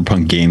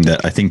Cyberpunk game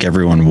that I think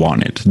everyone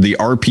wanted, the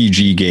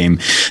RPG game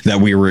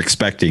that we were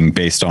expecting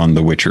based on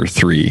The Witcher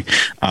 3.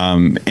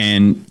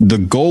 And the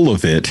goal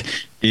of it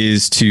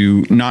is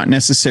to not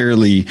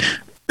necessarily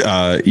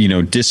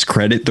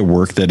discredit the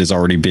work that has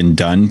already been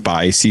done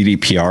by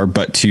CDPR,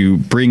 but to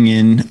bring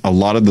in a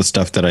lot of the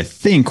stuff that I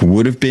think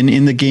would have been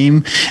in the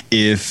game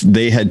if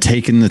they had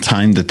taken the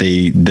time that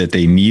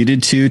they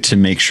needed to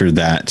make sure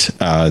that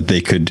they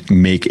could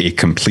make a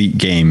complete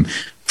game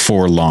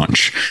for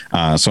launch.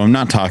 So I'm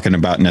not talking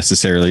about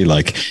necessarily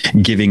like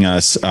giving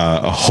us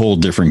a whole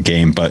different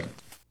game, but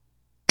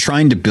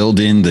trying to build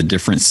in the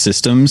different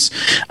systems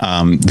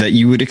that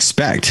you would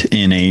expect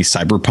in a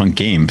cyberpunk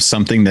game,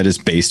 something that is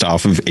based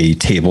off of a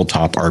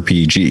tabletop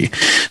RPG.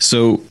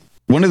 So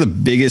one of the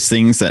biggest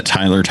things that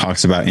Tyler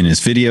talks about in his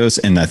videos,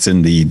 and that's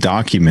in the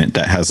document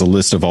that has a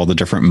list of all the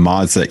different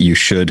mods that you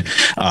should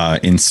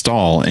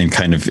install and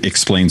kind of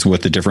explains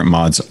what the different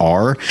mods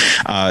are,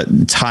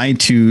 tied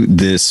to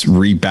this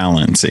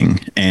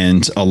rebalancing.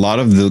 And a lot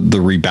of the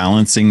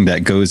rebalancing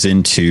that goes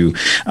into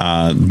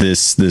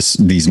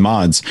these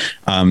mods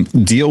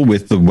deal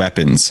with the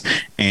weapons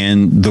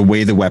and the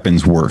way the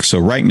weapons work. So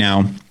right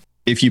now,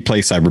 if you play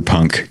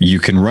Cyberpunk, you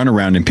can run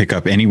around and pick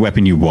up any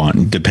weapon you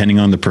want, depending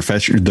on the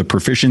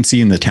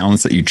proficiency and the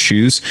talents that you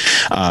choose.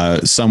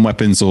 Some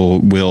weapons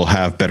will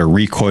have better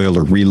recoil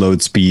or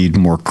reload speed,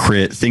 more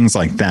crit, things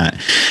like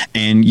that.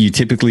 And you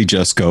typically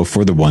just go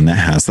for the one that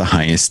has the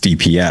highest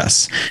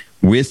DPS.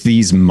 With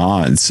these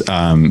mods,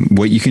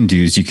 what you can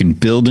do is you can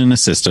build in a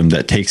system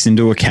that takes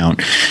into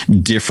account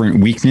different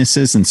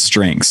weaknesses and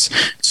strengths.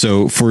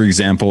 So, for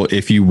example,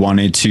 if you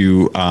wanted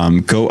to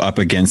go up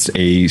against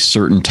a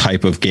certain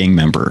type of gang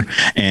member,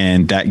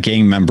 and that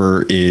gang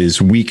member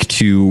is weak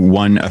to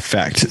one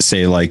effect,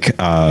 say like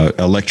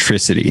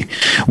electricity,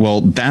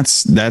 well,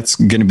 that's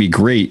going to be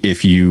great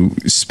if you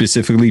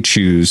specifically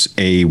choose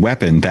a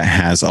weapon that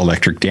has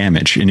electric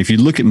damage. And if you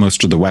look at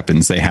most of the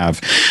weapons, they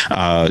have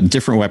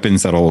different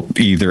weapons that'll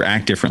either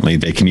act differently.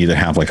 They can either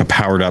have like a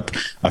powered up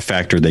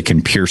effect, or they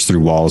can pierce through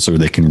walls, or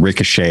they can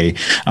ricochet.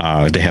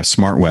 They have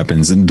smart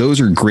weapons, and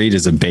those are great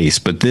as a base,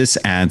 but this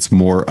adds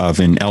more of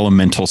an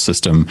elemental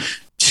system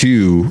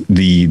to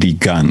the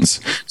guns.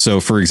 So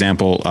for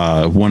example,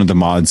 one of the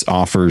mods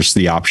offers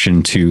the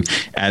option to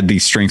add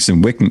these strengths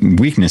and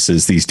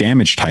weaknesses, these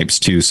damage types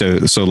to,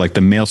 so like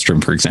the Maelstrom,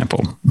 for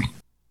example.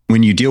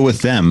 When you deal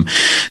with them,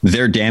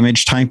 their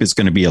damage type is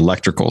going to be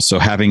electrical. So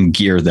having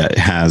gear that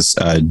has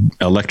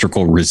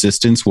electrical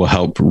resistance will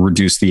help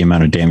reduce the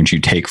amount of damage you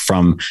take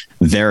from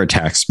their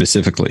attacks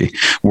specifically.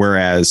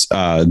 Whereas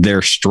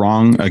they're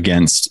strong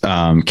against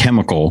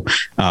chemical,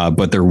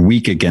 but they're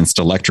weak against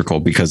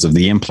electrical because of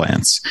the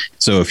implants.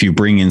 So if you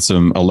bring in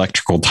some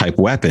electrical type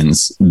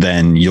weapons,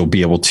 then you'll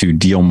be able to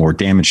deal more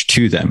damage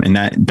to them. And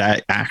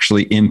that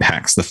actually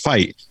impacts the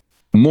fight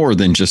more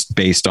than just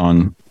based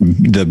on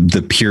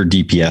the pure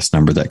DPS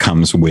number that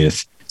comes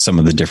with some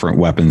of the different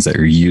weapons that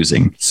you're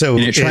using. So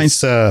it's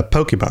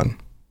Pokemon.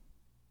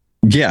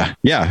 Yeah,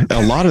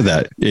 a lot of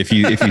that. If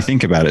you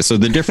think about it, so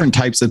the different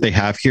types that they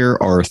have here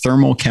are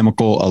thermal,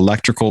 chemical,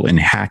 electrical, and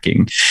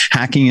hacking.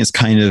 Hacking is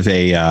kind of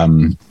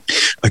a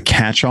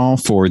catch-all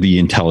for the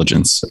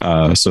intelligence,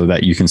 so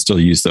that you can still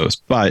use those.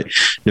 But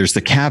there's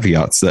the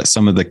caveats that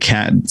some of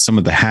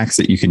the hacks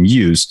that you can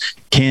use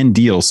can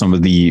deal some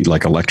of the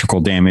like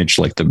electrical damage,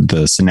 like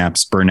the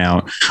synapse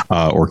burnout,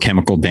 or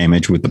chemical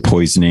damage with the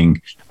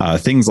poisoning,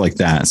 things like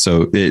that.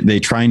 So they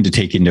trying to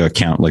take into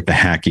account like the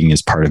hacking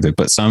is part of it,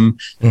 but some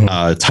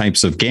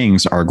types of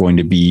gangs are going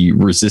to be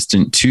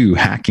resistant to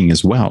hacking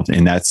as well,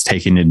 and that's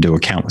taken into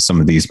account with some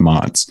of these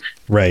mods.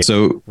 Right.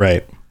 So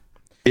right.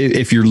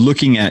 If you're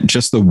looking at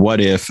just the what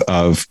if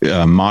of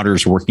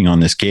modders working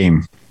on this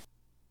game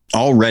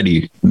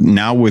already,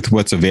 now with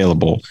what's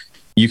available,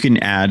 you can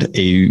add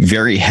a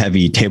very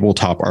heavy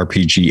tabletop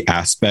RPG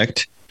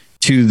aspect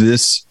to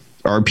this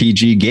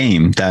RPG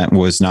game that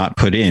was not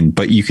put in,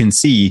 but you can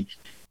see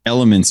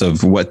elements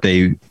of what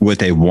they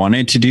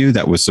wanted to do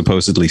that was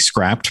supposedly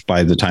scrapped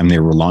by the time they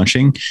were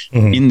launching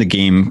in the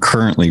game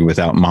currently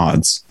without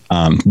mods.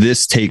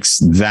 This takes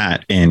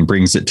that and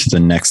brings it to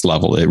the next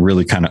level. It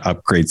really kind of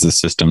upgrades the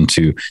system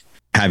to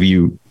have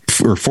you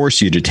or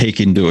force you to take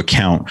into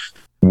account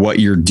what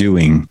you're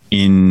doing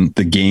in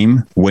the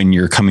game when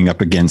you're coming up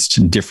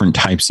against different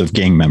types of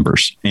gang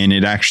members. And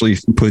it actually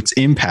puts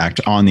impact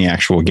on the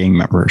actual gang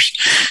members.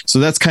 So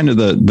that's kind of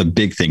the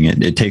big thing.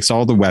 It takes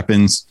all the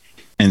weapons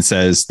and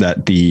says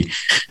that the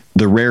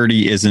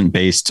rarity isn't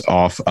based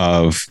off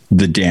of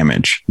the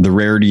damage. The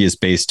rarity is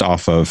based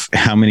off of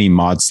how many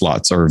mod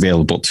slots are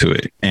available to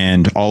it.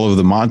 And all of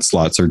the mod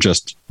slots are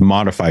just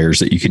modifiers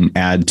that you can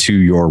add to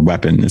your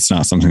weapon. It's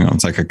not something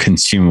that's like a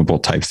consumable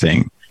type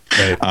thing.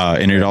 Right.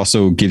 And it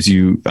also gives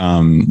you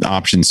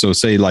options. So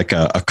say like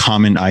a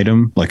common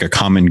item, like a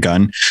common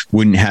gun,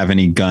 wouldn't have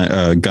any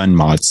gun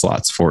mod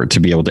slots for it to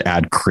be able to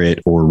add crit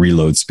or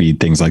reload speed,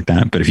 things like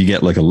that. But if you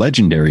get like a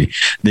legendary,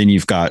 then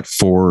you've got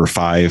 4 or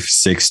 5,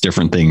 6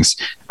 different things.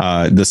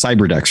 The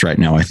cyber decks right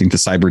now, I think the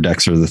cyber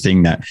decks are the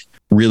thing that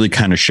really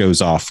kind of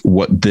shows off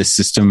what this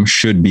system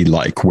should be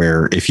like,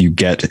 where if you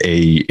get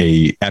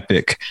a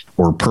epic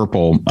or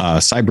purple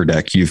cyber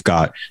deck, you've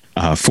got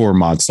 4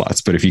 mod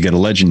slots, but if you get a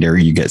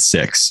legendary, you get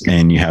 6,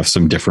 and you have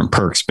some different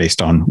perks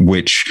based on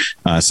which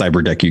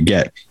cyber deck you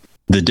get.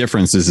 The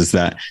difference is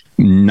that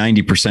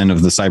 90%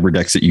 of the cyber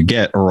decks that you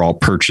get are all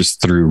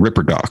purchased through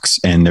Ripper Docs,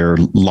 and they're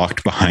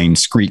locked behind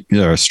street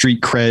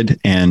cred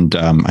and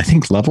I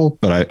think level,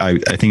 but I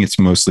think it's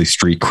mostly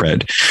street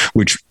cred,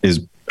 which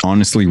is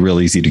honestly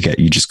real easy to get.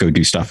 You just go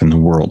do stuff in the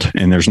world,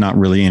 and there's not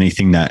really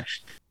anything that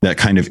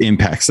kind of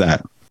impacts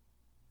that.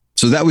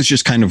 So that was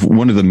just kind of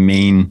one of the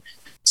main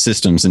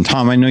systems. And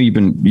Tom, I know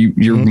you're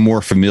mm-hmm.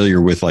 more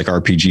familiar with like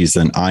RPGs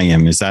than I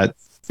am. Is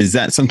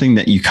that something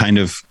that you kind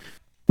of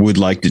would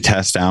like to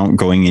test out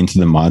going into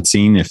the mod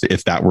scene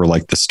if that were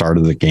like the start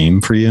of the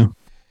game for you?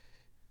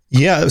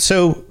 Yeah.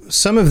 So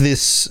some of the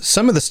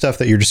stuff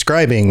that you're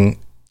describing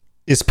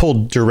is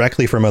pulled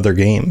directly from other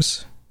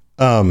games.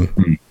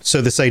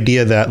 So this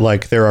idea that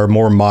like there are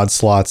more mod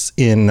slots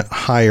in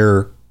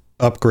higher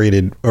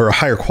upgraded or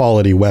higher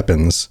quality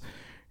weapons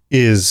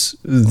is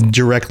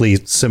directly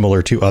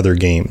similar to other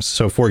games.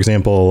 So for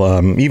example,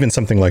 even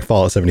something like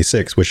Fallout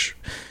 76, which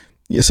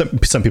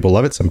some people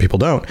love it, some people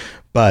don't.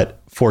 But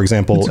for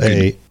example,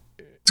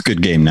 it's a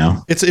good game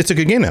now. It's a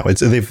good game now. They've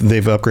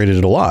upgraded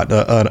it a lot.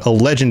 A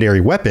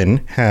legendary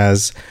weapon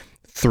has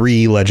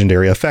 3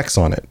 legendary effects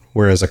on it,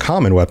 whereas a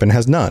common weapon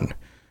has none.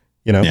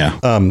 You know,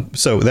 yeah.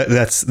 So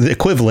that's the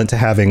equivalent to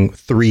having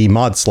 3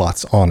 mod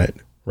slots on it,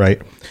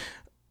 right?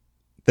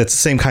 That's the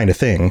same kind of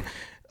thing.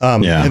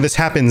 And this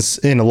happens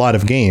in a lot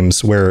of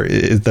games where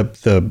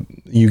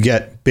you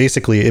get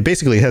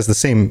basically has the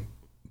same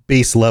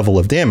base level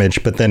of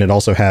damage, but then it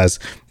also has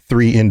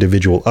 3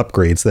 individual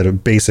upgrades that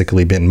have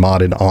basically been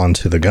modded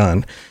onto the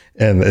gun.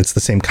 And it's the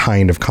same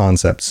kind of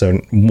concept. So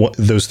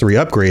those 3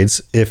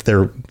 upgrades, if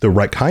they're the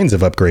right kinds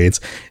of upgrades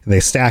and they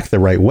stack the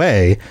right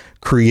way,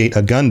 create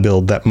a gun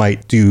build that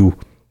might do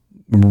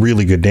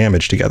really good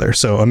damage together.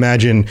 So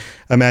imagine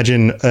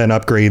an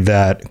upgrade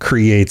that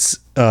creates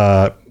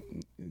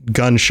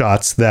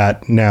gunshots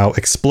that now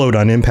explode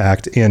on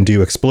impact and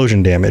do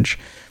explosion damage,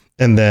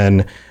 and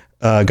then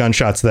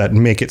gunshots that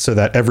make it so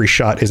that every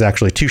shot is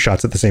actually 2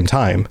 shots at the same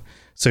time.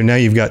 So now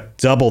you've got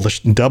double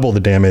the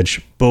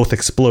damage, both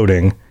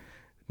exploding.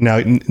 Now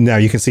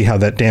you can see how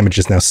that damage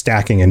is now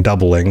stacking and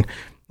doubling.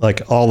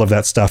 Like all of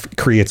that stuff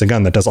creates a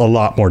gun that does a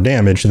lot more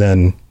damage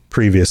than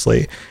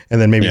previously. And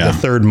then maybe the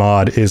third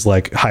mod is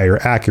like higher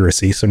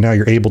accuracy. So now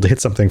you're able to hit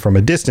something from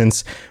a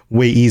distance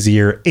way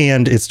easier,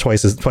 and it's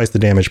twice the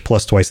damage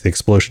plus twice the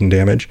explosion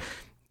damage.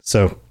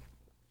 So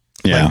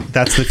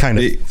that's the kind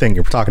of thing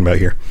you're talking about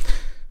here.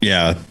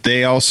 Yeah,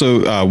 they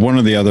also one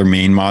of the other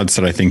main mods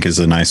that I think is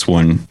a nice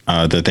one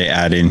that they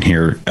add in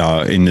here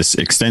in this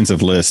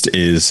extensive list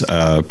is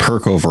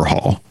perk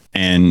overhaul.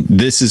 And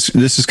this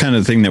is kind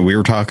of the thing that we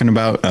were talking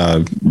about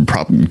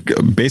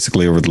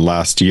basically over the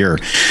last year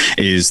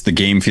is the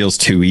game feels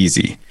too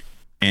easy.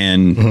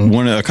 And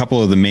a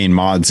couple of the main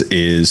mods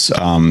is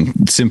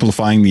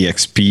simplifying the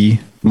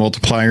XP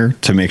multiplier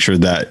to make sure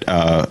that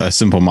a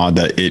simple mod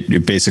that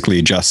it basically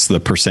adjusts the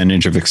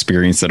percentage of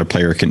experience that a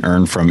player can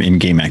earn from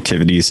in-game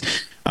activities.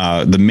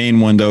 The main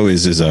one, though,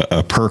 is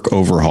a perk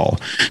overhaul.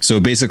 So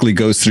it basically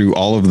goes through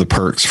all of the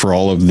perks for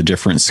all of the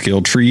different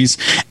skill trees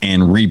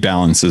and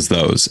rebalances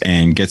those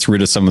and gets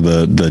rid of some of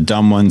the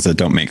dumb ones that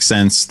don't make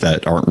sense,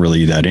 that aren't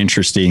really that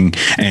interesting,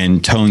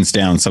 and tones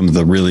down some of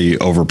the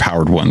really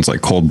overpowered ones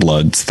like Cold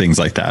Bloods, things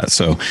like that.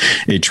 So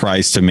it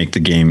tries to make the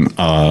game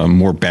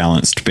more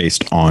balanced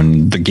based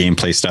on the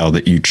gameplay style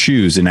that you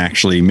choose, and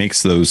actually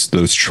makes those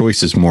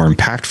choices more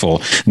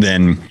impactful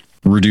than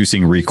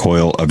reducing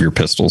recoil of your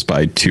pistols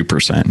by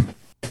 2%.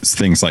 It's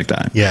things like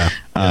that. Yeah.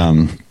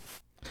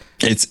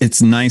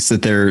 It's nice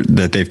that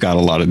they've got a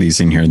lot of these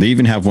in here. They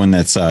even have one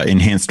that's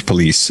enhanced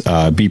police,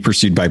 be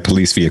pursued by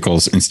police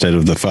vehicles instead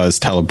of the fuzz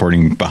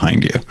teleporting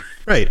behind you.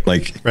 Right.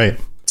 Right.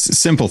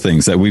 Simple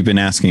things that we've been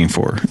asking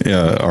for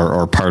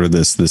are part of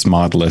this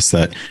mod list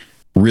that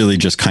really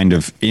just kind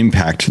of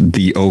impact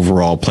the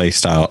overall play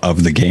style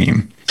of the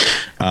game.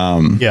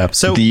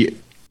 So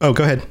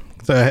go ahead.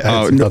 So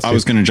I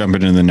was going to jump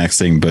into the next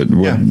thing, but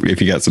if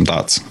you got some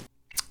thoughts.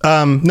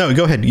 No,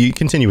 go ahead. You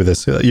continue with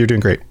this. You're doing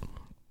great.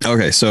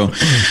 Okay. So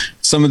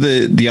some of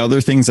the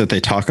other things that they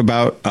talk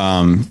about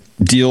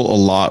deal a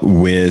lot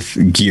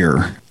with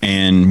gear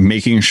and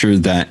making sure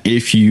that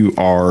if you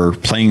are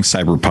playing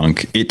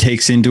Cyberpunk, it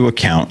takes into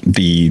account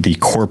the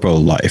corpo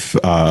life,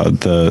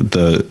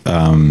 the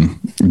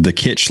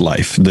kitsch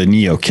life, the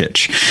neo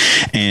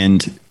kitsch,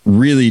 and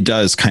really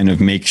does kind of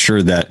make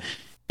sure that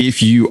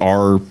if you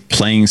are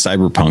playing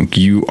Cyberpunk,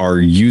 you are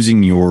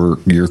using your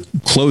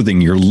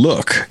clothing, your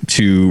look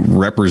to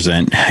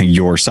represent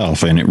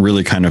yourself. And it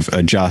really kind of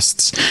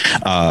adjusts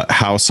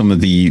how some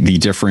of the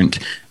different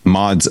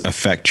mods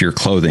affect your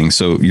clothing.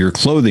 So your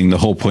clothing, the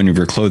whole point of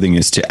your clothing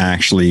is to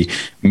actually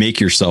make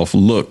yourself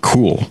look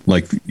cool.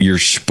 Like you're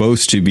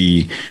supposed to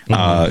be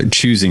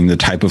choosing the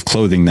type of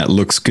clothing that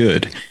looks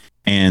good.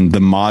 And the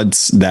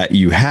mods that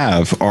you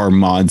have are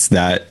mods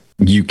that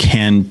you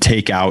can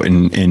take out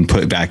and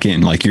put back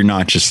in. Like you're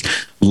not just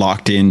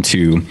locked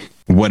into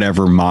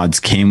whatever mods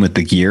came with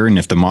the gear. And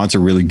if the mods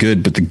are really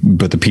good,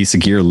 but the piece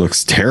of gear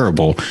looks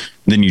terrible,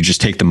 then you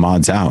just take the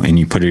mods out and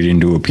you put it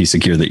into a piece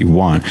of gear that you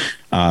want.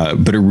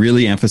 But it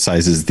really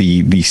emphasizes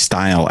the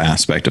style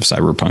aspect of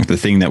Cyberpunk, the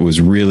thing that was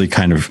really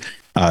kind of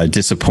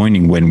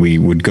disappointing when we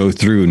would go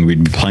through and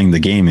we'd be playing the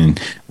game and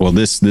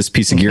this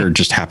piece of gear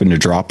just happened to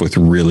drop with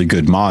really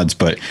good mods,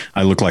 but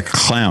I look like a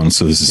clown,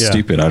 so this is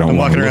stupid. I don't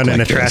want to walking around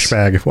in a trash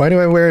bag. Why do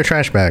I wear a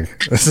trash bag?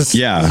 This is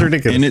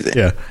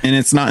ridiculous. And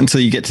it's not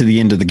until you get to the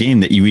end of the game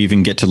that you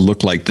even get to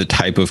look like the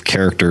type of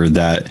character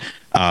that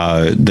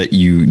that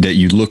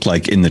you look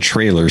like in the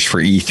trailers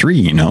for E3.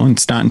 You know,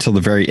 it's not until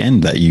the very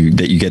end that you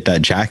get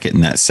that jacket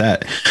and that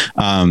set.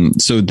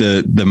 So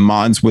the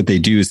mods, what they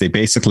do is they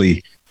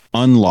basically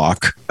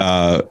unlock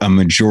a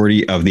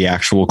majority of the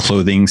actual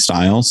clothing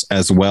styles,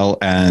 as well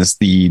as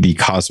the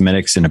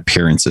cosmetics and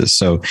appearances.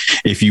 So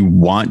if you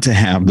want to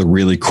have the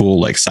really cool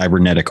like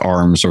cybernetic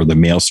arms or the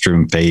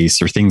maelstrom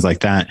face or things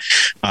like that,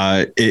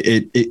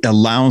 it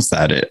allows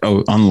that, it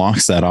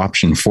unlocks that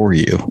option for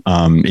you,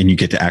 and you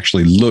get to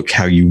actually look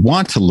how you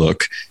want to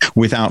look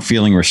without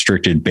feeling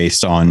restricted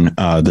based on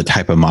the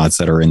type of mods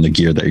that are in the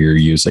gear that you're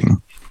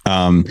using.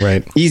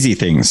 Right. Easy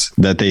things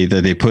that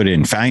they put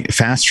in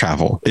fast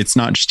travel. It's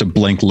not just a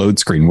blank load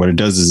screen. What it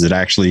does is it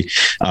actually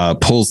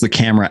pulls the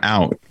camera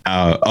out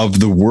of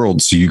the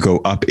world. So you go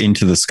up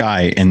into the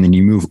sky and then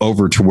you move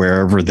over to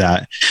wherever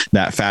that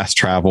fast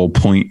travel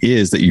point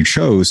is that you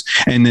chose,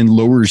 and then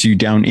lowers you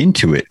down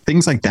into it.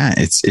 Things like that.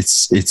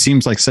 It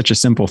seems like such a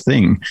simple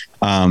thing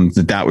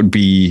that would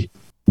be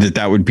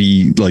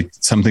like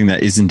something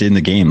that isn't in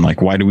the game.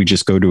 Like, why do we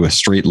just go to a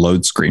straight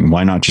load screen?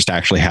 Why not just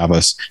actually have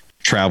us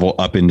travel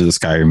up into the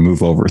sky or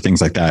move over,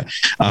 things like that.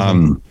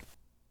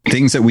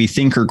 Things that we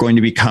think are going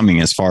to be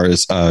coming as far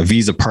as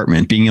V's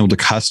apartment, being able to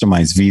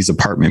customize V's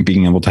apartment,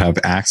 being able to have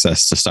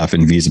access to stuff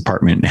in V's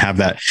apartment and have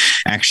that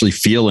actually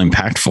feel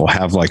impactful,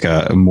 have like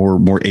a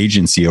more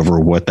agency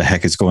over what the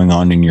heck is going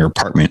on in your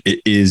apartment.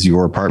 It is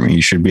your apartment.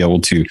 You should be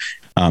able to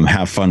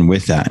have fun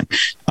with that.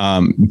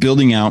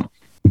 Building out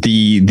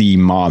the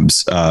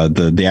mobs,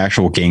 the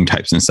actual gang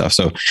types and stuff.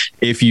 So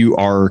if you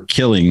are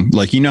killing,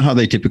 like, you know how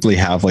they typically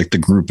have like the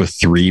group of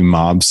 3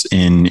 mobs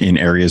in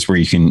areas where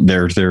you can,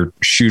 they're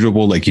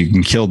shootable, like you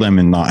can kill them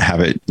and not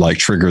have it like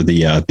trigger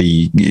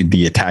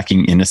the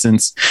attacking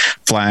innocence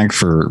flag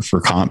for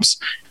comps.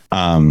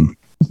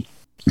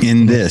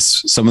 In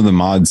this, some of the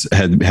mods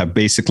have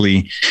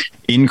basically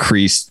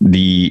increased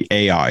the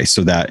AI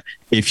so that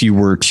if you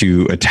were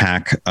to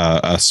attack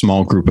a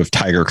small group of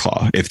Tiger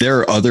Claw, if there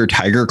are other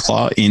Tiger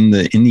Claw in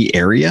the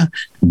area,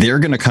 they're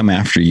going to come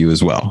after you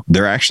as well.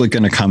 They're actually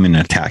going to come and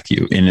attack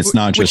you. And it's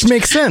not just, which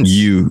makes sense.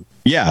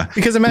 Yeah.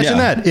 Because imagine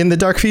that in the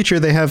dark future,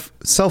 they have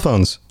cell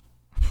phones.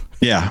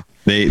 Yeah.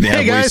 They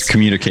have ways to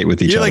communicate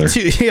with each other.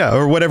 Like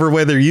or whatever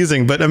way they're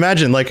using. But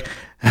imagine like,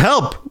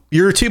 help,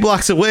 you're 2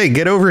 blocks away.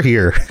 Get over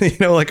here. You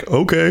know, like,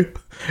 okay.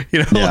 You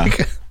know,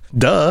 like,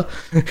 duh.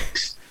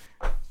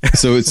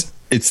 So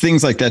it's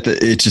things like that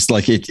it's just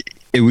like it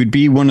would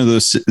be one of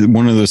those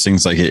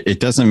things like it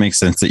doesn't make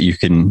sense that you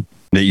can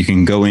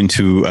go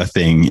into a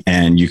thing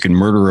and you can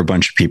murder a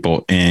bunch of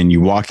people and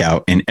you walk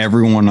out and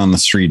everyone on the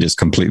street is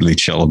completely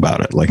chill about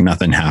it, like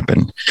nothing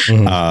happened.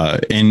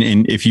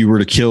 And if you were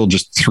to kill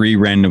just 3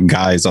 random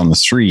guys on the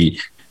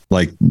street,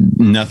 like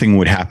nothing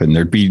would happen.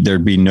 There'd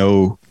be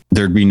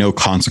no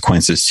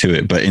consequences to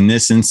it. But in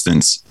this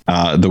instance,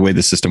 the way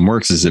the system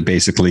works is it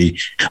basically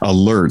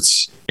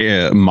alerts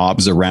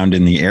mobs around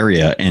in the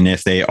area. And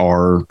if they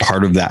are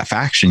part of that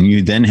faction,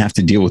 you then have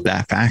to deal with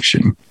that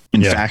faction.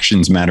 And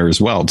factions matter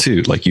as well,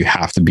 too. Like you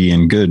have to be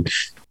in good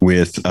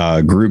with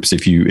groups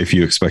if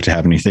you expect to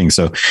have anything.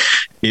 So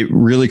it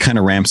really kind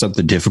of ramps up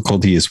the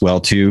difficulty as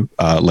well, too.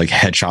 Like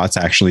headshots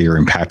actually are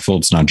impactful.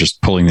 It's not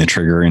just pulling the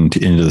trigger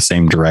into the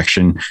same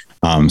direction.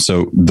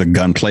 So the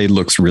gunplay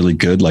looks really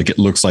good. Like it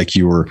looks like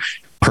you were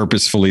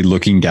purposefully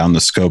looking down the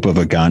scope of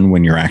a gun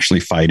when you're actually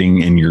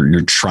fighting and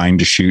you're trying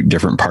to shoot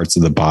different parts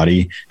of the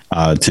body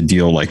to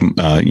deal like,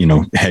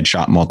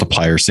 headshot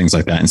multipliers, things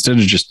like that, instead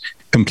of just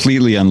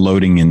completely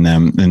unloading in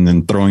them and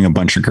then throwing a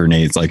bunch of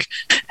grenades. Like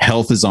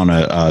health is on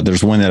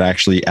there's one that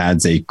actually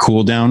adds a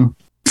cooldown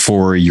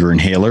for your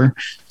inhaler.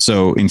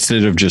 So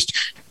instead of just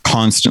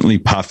constantly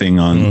puffing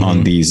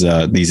on these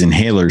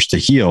inhalers to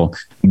heal,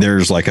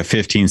 there's like a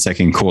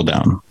 15-second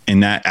cooldown,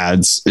 and that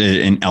adds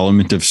an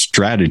element of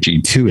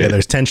strategy to it. Yeah,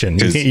 there's tension.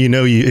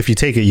 If you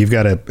take it, you've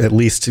got to at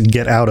least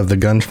get out of the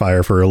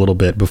gunfire for a little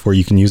bit before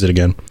you can use it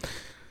again.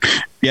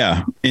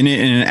 Yeah, and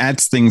it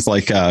adds things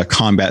like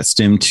combat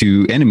stim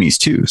to enemies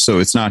too. So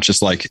it's not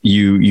just like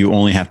you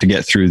only have to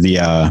get through the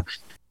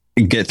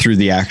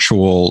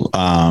actual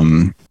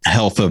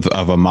health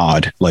of a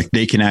mod. Like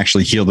they can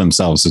actually heal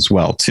themselves as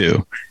well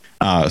too.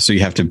 So you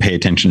have to pay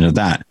attention to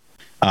that.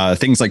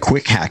 Things like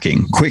quick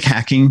hacking. Quick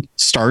hacking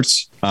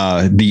starts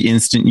the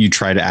instant you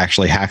try to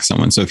actually hack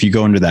someone. So if you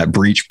go into that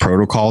breach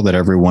protocol that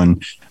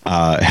everyone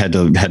had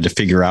to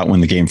figure out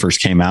when the game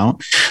first came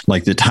out,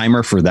 like the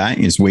timer for that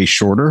is way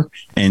shorter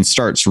and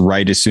starts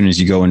right as soon as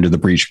you go into the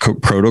breach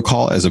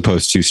protocol, as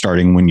opposed to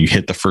starting when you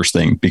hit the first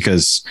thing,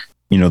 because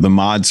the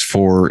mods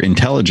for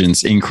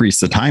intelligence increase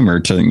the timer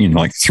to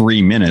like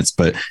 3 minutes,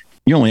 but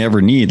you only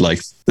ever need like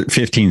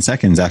 15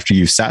 seconds after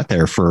you've sat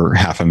there for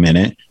half a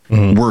minute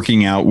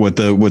working out what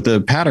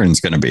the pattern's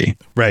going to be.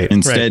 Right.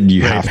 Instead,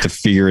 you have to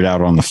figure it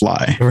out on the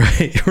fly.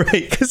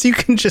 Right. Because you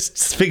can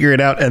just figure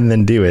it out and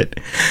then do it.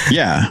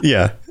 Yeah.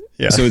 Yeah.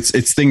 Yeah. So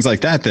it's things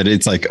like that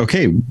it's like,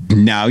 okay,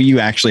 now you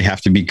actually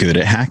have to be good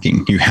at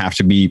hacking. You have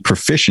to be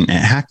proficient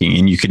at hacking,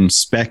 and you can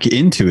spec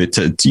into it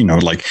to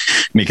like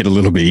make it a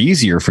little bit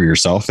easier for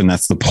yourself. And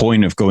that's the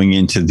point of going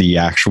into the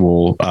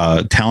actual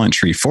talent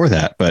tree for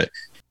that. But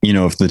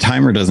if the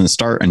timer doesn't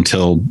start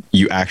until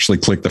you actually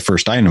click the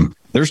first item,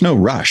 there's no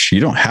rush. You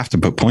don't have to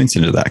put points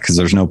into that because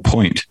there's no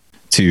point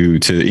to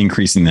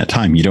increasing that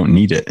time. You don't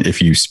need it if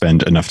you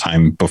spend enough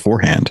time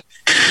beforehand.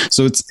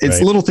 So it's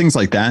right. Little things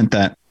like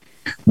that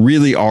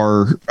really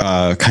are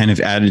kind of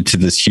added to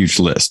this huge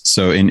list.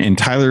 So and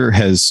Tyler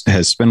has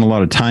spent a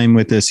lot of time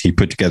with this. He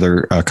put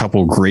together a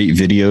couple great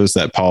videos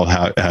that Paul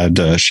had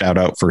a shout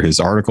out for his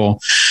article.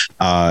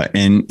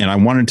 And I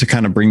wanted to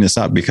kind of bring this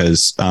up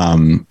because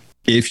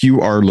if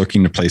you are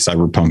looking to play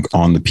Cyberpunk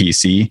on the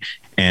PC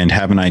and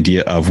have an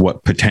idea of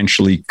what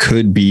potentially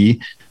could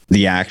be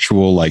the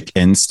actual like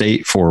end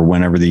state for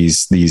whenever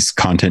these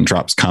content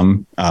drops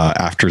come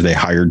after they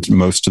hired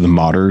most of the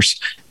modders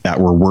that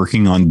were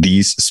working on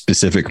these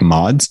specific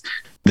mods,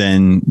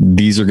 then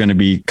these are going to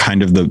be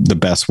kind of the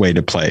best way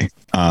to play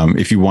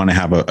if you want to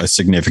have a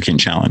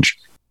significant challenge.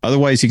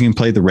 Otherwise, you can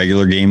play the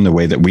regular game the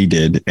way that we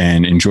did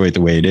and enjoy it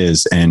the way it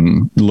is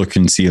and look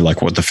and see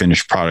like what the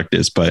finished product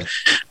is. But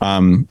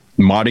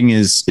modding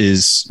is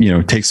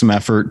takes some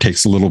effort,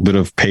 takes a little bit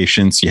of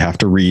patience. You have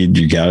to read,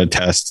 you got to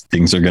test.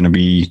 Things are going to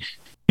be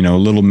a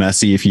little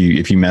messy if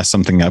you mess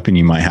something up, and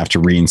you might have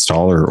to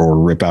reinstall or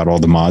rip out all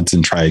the mods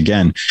and try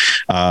again.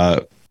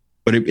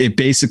 But it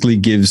basically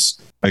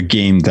gives a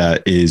game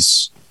that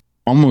is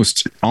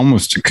almost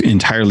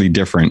entirely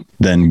different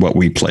than what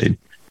we played,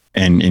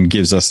 and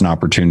gives us an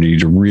opportunity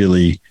to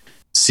really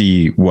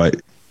see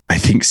what I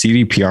think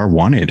CDPR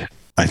wanted.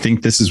 I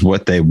think this is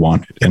what they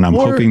wanted, and I'm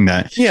hoping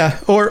that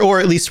or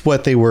at least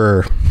what they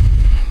were.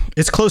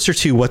 It's closer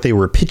to what they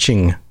were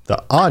pitching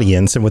the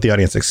audience and what the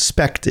audience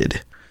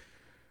expected.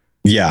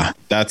 Yeah,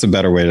 that's a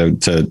better way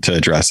to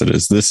address it.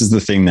 This is the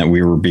thing that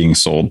we were being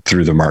sold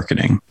through the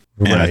marketing.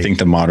 Right. And I think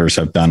the modders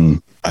have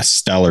done a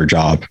stellar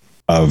job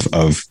of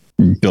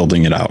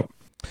building it out.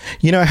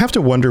 I have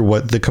to wonder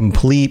what the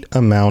complete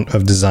amount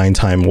of design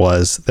time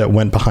was that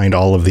went behind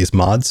all of these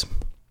mods.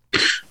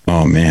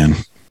 Oh man,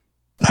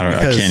 I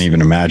can't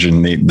even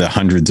imagine the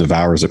hundreds of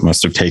hours it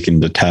must have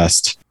taken to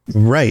test.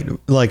 Right.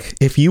 Like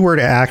if you were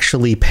to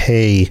actually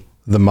pay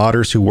the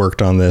modders who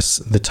worked on this,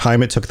 the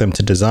time it took them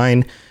to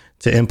design,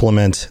 to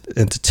implement,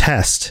 and to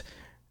test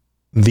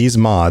these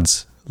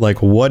mods,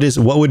 like what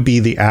would be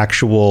the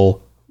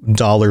actual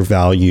dollar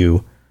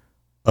value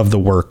of the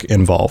work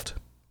involved?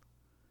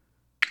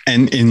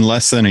 And in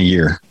less than a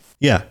year.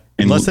 Yeah.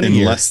 In less than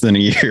a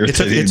year,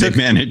 they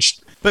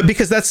managed. But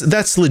because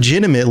that's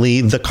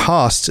legitimately the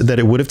cost that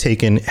it would have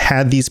taken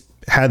had this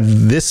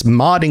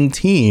modding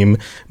team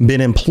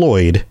been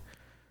employed.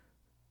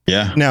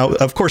 Yeah. Now,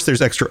 of course,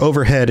 there's extra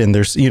overhead, and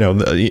there's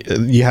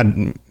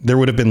there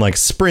would have been like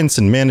sprints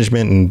and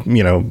management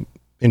and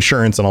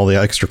insurance and all the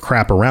extra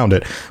crap around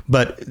it.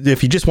 But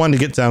if you just wanted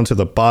to get down to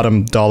the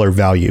bottom dollar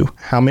value,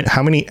 how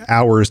many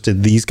hours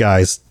did these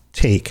guys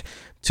take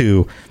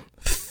to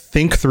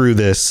think through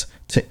this,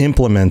 to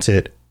implement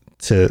it,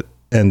 to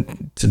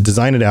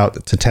design it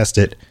out, to test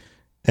it,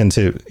 and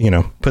to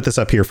put this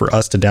up here for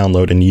us to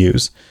download and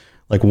use?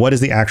 Like, what is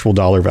the actual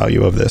dollar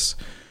value of this?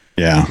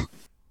 Yeah.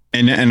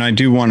 And I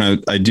do want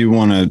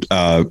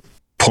to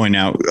point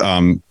out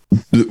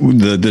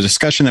the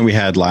discussion that we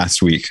had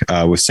last week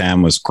with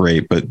Sam was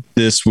great, but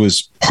this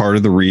was part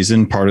of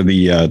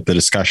the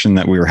discussion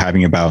that we were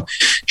having about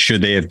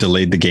should they have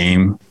delayed the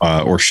game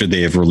or should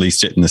they have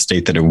released it in the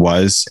state that it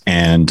was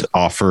and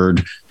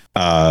offered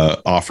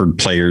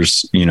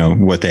players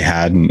what they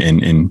had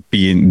and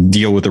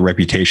deal with the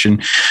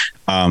reputation.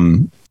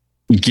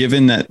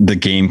 Given that the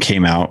game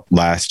came out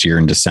last year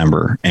in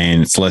December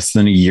and it's less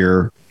than a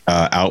year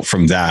out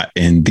from that,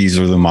 and these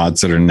are the mods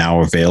that are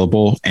now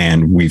available,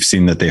 and we've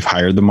seen that they've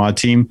hired the mod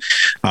team.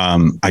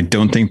 I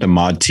don't think the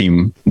mod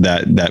team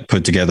that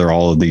put together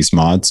all of these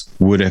mods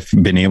would have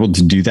been able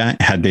to do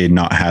that had they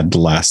not had the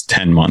last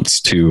 10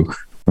 months to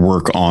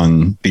work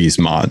on these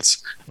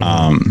mods.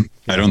 I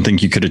don't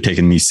think you could have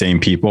taken these same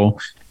people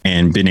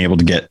and been able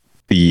to get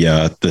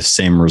the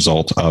same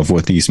result of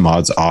what these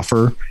mods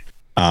offer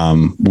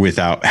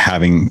without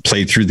having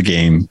played through the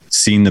game,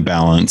 seen the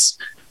balance,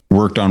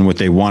 worked on what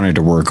they wanted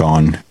to work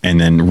on, and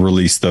then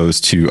release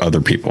those to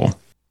other people.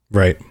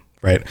 Right.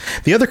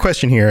 The other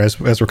question here, as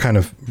we're kind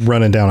of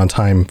running down on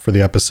time for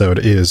the episode,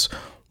 is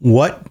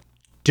what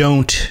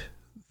don't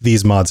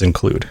these mods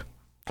include?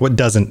 What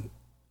doesn't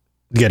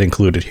get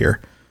included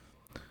here?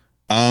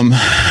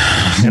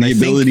 The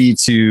ability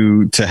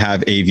to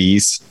have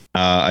AVs,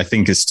 I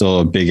think is still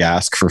a big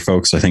ask for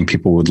folks. I think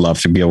people would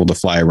love to be able to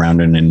fly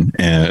around in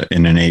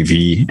an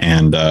AV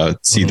and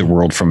see the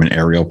world from an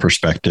aerial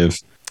perspective.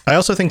 I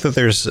also think that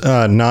there's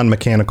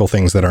non-mechanical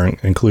things that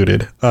aren't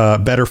included.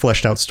 Better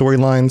fleshed out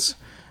storylines,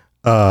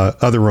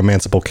 other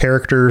romanceable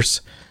characters,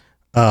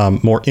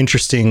 more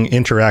interesting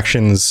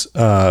interactions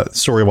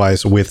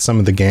story-wise with some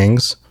of the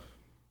gangs.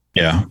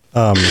 Yeah.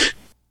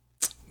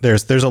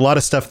 There's a lot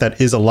of stuff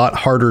that is a lot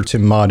harder to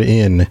mod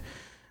in.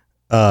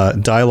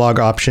 Dialogue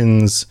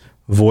options,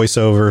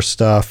 voiceover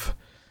stuff.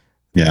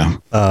 Yeah.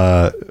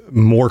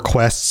 More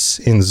quests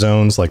in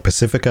zones like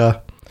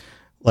Pacifica.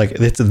 Like,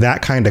 it's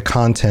that kind of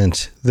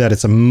content that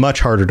it's a much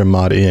harder to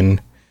mod in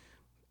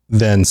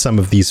than some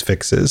of these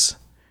fixes.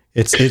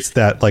 It's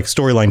that like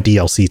storyline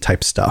DLC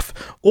type stuff,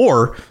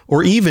 or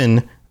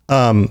even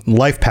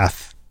life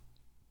path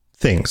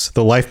things.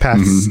 The life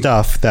path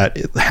stuff that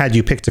had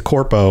you picked a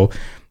corpo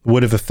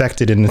would have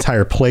affected an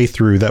entire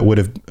playthrough that would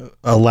have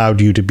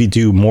allowed you to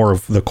do more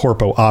of the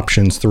corpo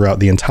options throughout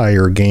the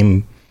entire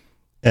game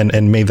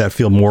and made that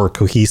feel more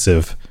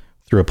cohesive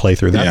through a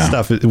playthrough. That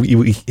stuff,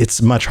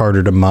 it's much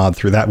harder to mod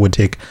through. That would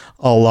take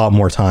a lot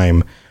more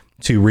time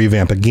to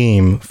revamp a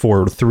game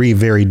for 3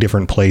 very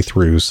different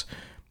playthroughs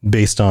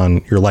based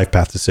on your life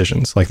path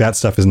decisions. Like, that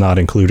stuff is not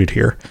included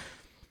here.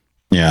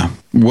 Yeah.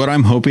 What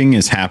I'm hoping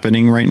is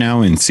happening right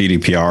now in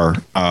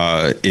CDPR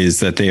is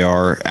that they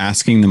are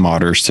asking the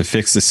modders to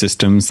fix the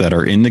systems that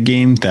are in the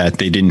game that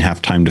they didn't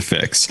have time to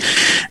fix,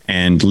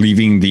 and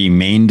leaving the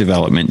main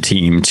development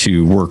team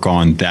to work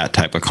on that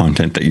type of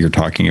content that you're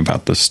talking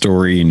about, the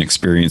story and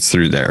experience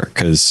through there.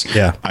 Because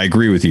I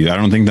agree with you. I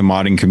don't think the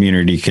modding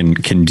community can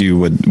do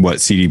what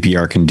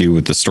CDPR can do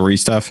with the story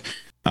stuff.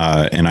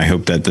 And I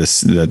hope that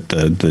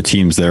the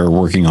teams there are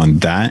working on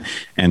that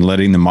and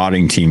letting the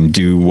modding team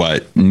do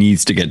what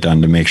needs to get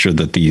done to make sure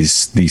that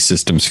these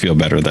systems feel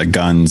better. That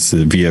guns,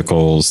 the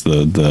vehicles,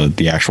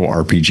 the actual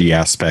RPG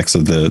aspects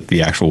of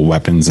the actual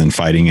weapons and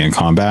fighting and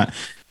combat,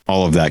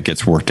 all of that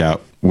gets worked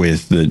out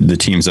with the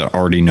teams that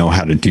already know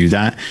how to do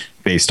that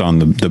based on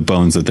the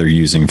bones that they're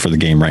using for the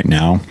game right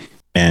now,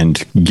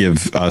 and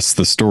give us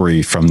the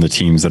story from the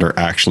teams that are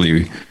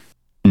actually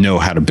know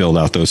how to build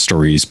out those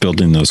stories, build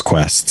in those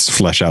quests,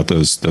 flesh out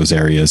those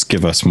areas,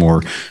 give us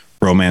more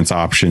romance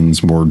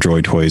options, more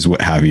droid toys,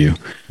 what have you.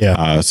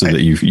 So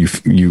that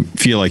you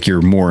feel like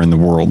you're more in the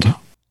world.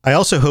 I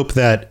also hope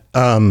that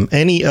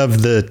any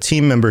of the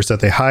team members that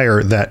they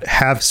hire that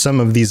have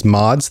some of these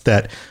mods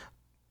that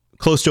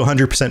close to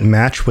 100%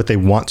 match what they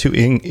want to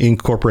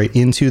incorporate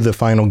into the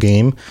final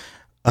game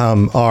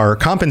are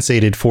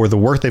compensated for the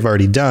work they've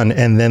already done,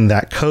 and then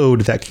that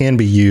code that can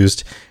be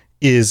used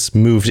is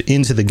moved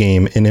into the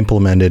game and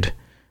implemented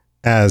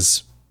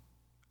as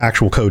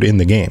actual code in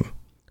the game.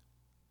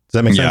 Does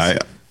that make sense?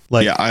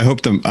 I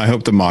hope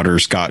the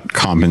modders got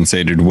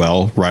compensated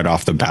well right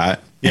off the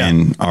bat,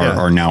 and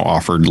are now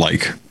offered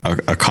like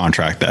a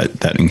contract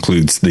that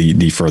includes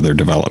the further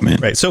development.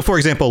 Right. So for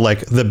example, like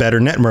the better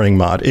net running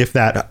mod, if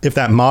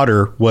that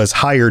modder was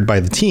hired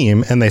by the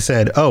team and they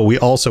said, "Oh, we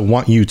also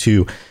want you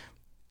to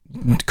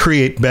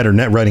create better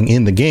net running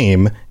in the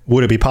game,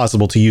 would it be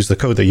possible to use the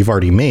code that you've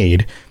already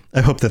made?" I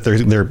hope that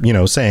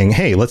they're saying,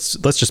 "Hey, let's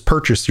just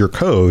purchase your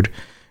code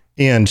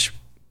and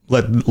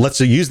let's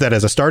use that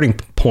as a starting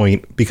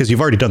point because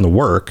you've already done the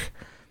work."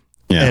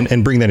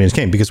 And bring that into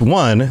the game, because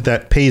 1,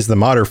 that pays the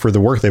modder for the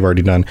work they've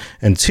already done,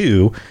 and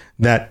 2,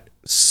 that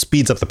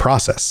speeds up the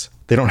process.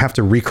 They don't have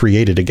to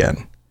recreate it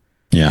again.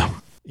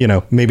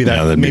 Maybe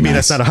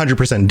that's not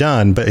 100%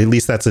 done, but at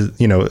least that's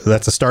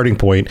a starting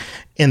point.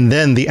 And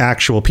then the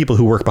actual people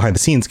who work behind the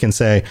scenes can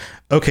say,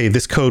 okay,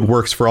 this code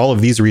works for all of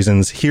these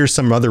reasons. Here's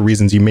some other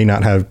reasons you may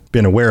not have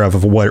been aware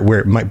of where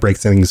it might break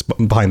things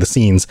behind the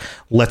scenes.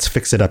 Let's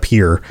fix it up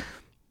here.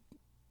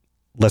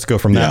 Let's go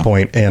from that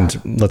point and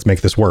let's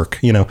make this work,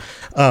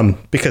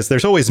 because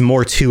there's always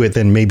more to it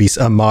than maybe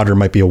a modder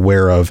might be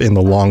aware of in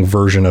the long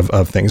version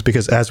of things.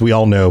 Because as we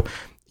all know,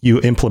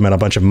 you implement a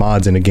bunch of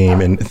mods in a game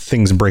and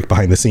things break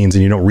behind the scenes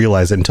and you don't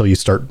realize it until you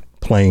start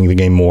playing the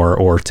game more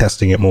or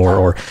testing it more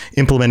or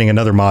implementing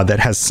another mod that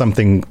has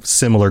something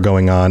similar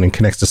going on and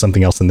connects to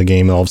something else in the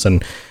game. And all of a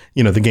sudden,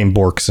 the game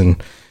borks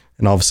and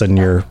all of a sudden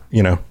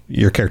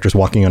your character's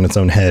walking on its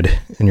own head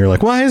and you're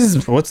like,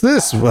 what's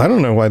this? Well, I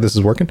don't know why this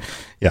is working.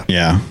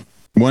 Yeah.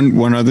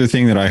 One other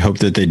thing that I hope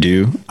that they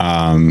do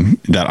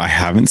that I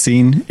haven't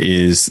seen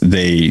is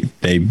they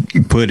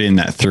put in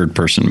that third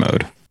person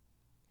mode.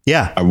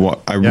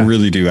 I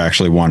really do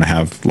actually want to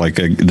have like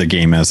the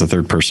game as a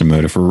third person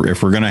mode. If we're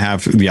going to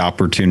have the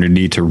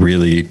opportunity to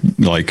really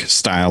like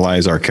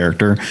stylize our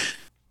character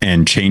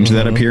and change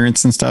that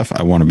appearance and stuff,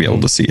 I want to be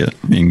able to see it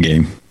in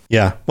game.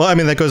 Yeah. Well, I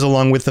mean, that goes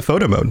along with the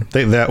photo mode.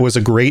 That was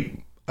a great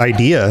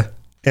idea.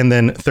 And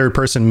then third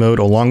person mode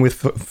along with,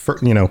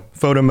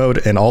 photo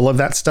mode and all of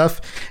that stuff.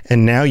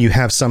 And now you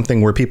have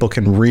something where people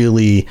can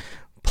really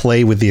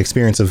play with the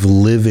experience of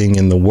living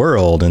in the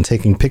world and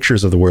taking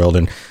pictures of the world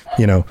and,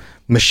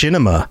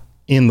 machinima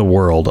in the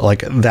world,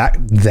 like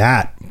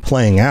that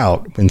playing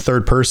out in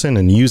third person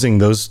and using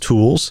those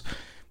tools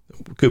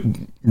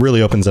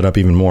really opens it up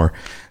even more.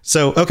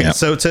 So, okay.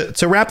 So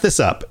to wrap this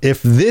up,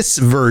 if this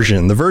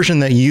version, the version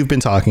that you've been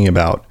talking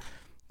about,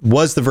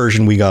 was the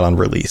version we got on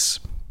release,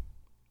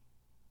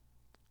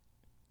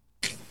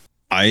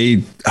 what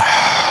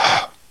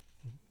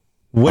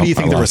do you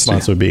think the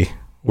response would be?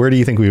 Where do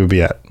you think we would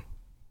be at?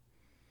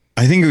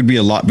 I think it would be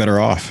a lot better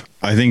off.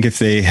 I think if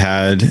they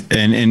had,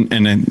 and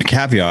a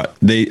caveat,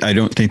 I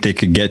don't think they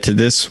could get to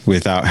this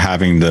without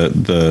having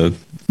the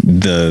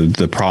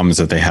problems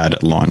that they had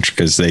at launch,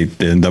 because the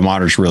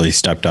modders really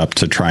stepped up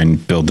to try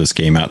and build this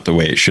game out the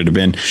way it should have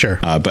been. Sure.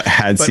 But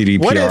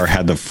CDPR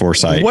had the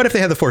foresight. What if they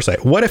had the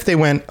foresight? What if they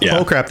went,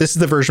 oh crap, this is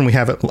the version we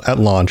have at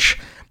launch,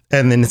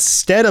 and then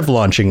instead of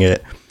launching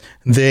it,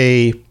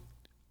 they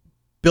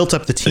built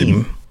up the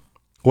team.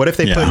 What if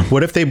they they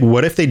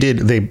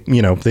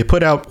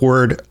put out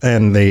word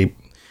and they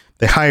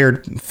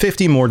hired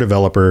 50 more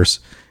developers,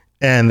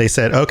 and they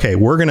said, okay,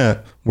 we're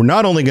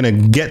not only going to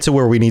get to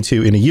where we need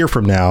to in a year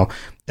from now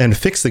and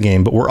fix the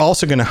game, but we're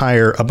also going to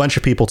hire a bunch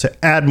of people to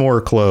add more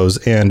clothes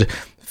and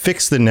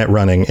fix the net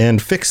running and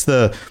fix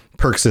the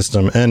perk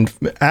system and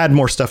add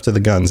more stuff to the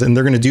guns. And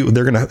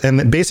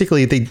and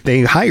basically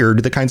they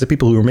hired the kinds of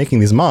people who were making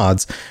these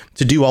mods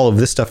to do all of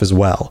this stuff as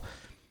well.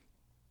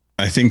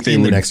 I think the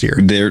next year.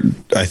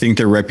 I think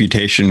their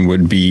reputation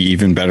would be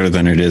even better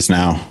than it is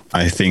now.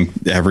 I think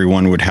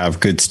everyone would have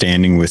good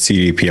standing with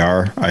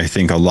CDPR. I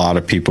think a lot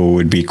of people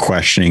would be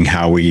questioning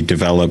how we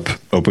develop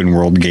open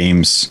world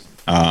games.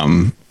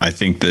 I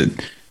think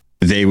that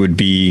they would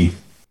be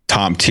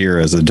top tier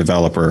as a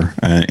developer,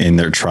 and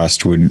their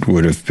trust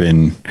would have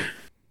been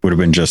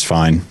just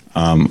fine.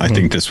 I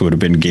think this would have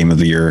been Game of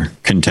the Year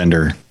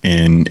contender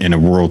in a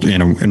world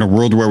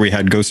where we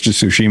had Ghost of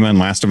Tsushima and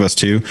Last of Us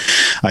 2.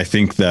 I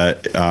think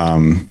that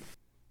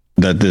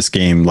that this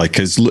game, like,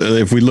 because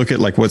if we look at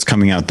like what's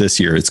coming out this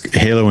year, it's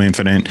Halo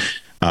Infinite,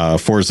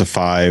 Forza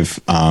 5,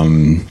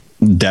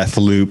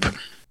 Deathloop.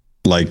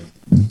 Like,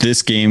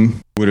 this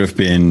game would have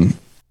been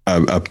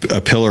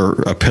a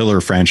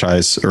pillar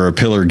franchise or a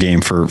pillar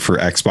game for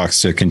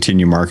Xbox to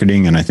continue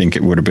marketing, and I think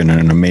it would have been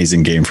an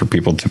amazing game for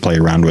people to play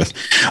around with.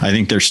 I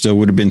think there still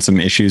would have been some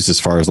issues as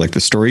far as like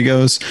the story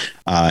goes,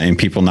 and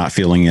people not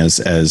feeling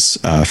as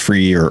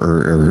free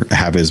or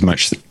have as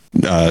much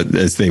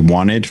as they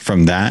wanted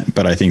from that.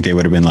 But I think they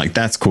would have been like,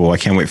 that's cool, I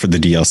can't wait for the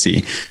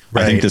DLC.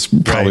 Right, I think this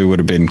probably would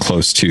have been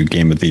close to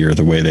Game of the Year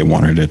the way they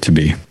wanted it to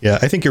be. Yeah,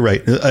 I think you're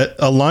right.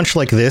 A launch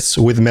like this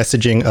with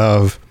messaging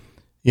of,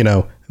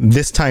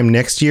 this time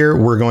next year,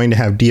 we're going to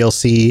have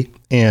DLC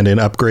and an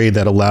upgrade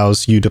that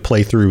allows you to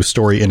play through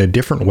story in a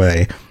different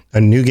way,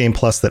 a new game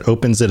plus that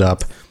opens it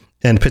up,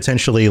 and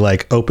potentially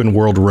like open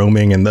world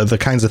roaming and the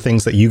kinds of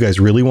things that you guys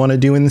really want to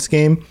do in this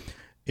game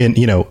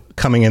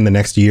coming in the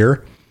next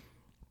year,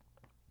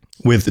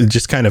 with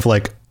just kind of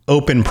like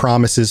open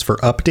promises for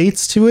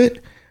updates to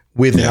it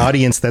with an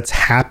audience that's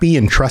happy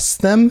and trusts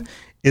them,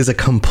 is a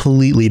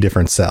completely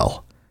different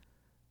sell.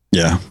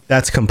 Yeah.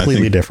 That's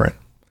completely different.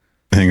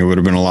 I think it would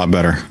have been a lot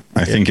better.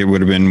 I think it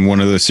would have been one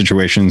of those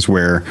situations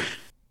where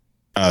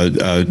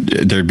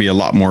there'd be a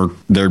lot more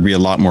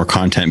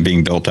content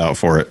being built out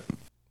for it.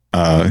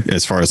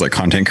 As far as like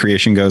content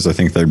creation goes, I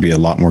think there'd be a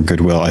lot more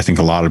goodwill. I think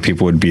a lot of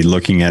people would be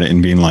looking at it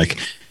and being like,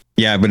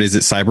 yeah, but is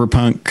it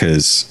Cyberpunk?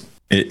 Because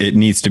it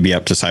needs to be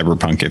up to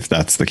Cyberpunk if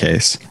that's the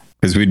case.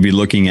 Because we'd be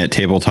looking at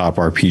tabletop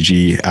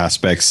RPG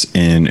aspects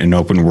in an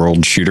open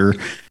world shooter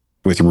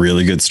with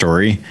really good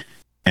story.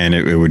 And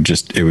it would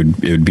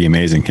be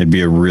amazing. It'd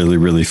be a really,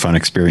 really fun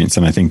experience.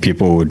 And I think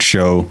you'd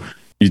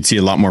see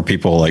a lot more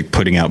people like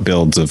putting out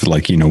builds of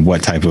like,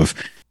 what type of,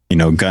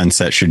 gun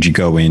set should you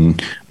go in?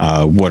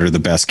 What are the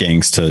best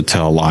gangs to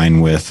align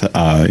with?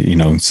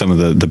 Some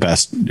of the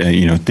best,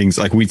 things.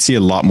 Like, we'd see a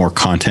lot more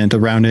content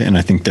around it. And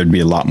I think there'd be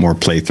a lot more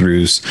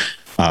playthroughs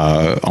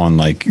on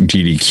like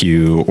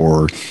GDQ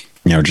or,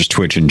 just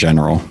Twitch in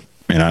general.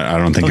 And I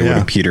don't think it would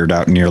have petered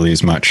out nearly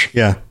as much.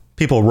 Yeah.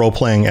 People role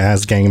playing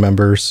as gang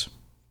members,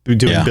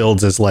 doing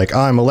builds as like,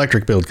 I'm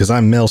electric build because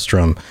I'm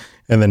Maelstrom,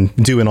 and then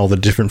doing all the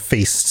different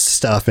face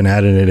stuff and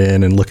adding it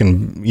in and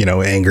looking,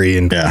 angry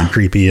and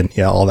creepy and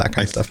all that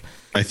kind of stuff.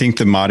 I think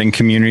the modding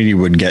community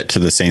would get to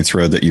the Saints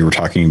Row that you were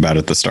talking about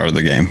at the start of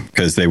the game,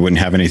 because they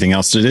wouldn't have anything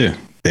else to do.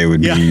 They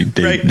would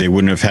they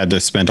wouldn't have had to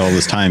spend all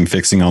this time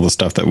fixing all the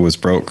stuff that was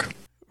broke.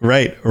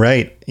 Right.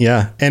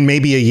 Yeah. And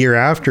maybe a year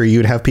after,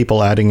 you'd have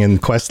people adding in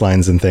quest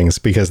lines and things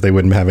because they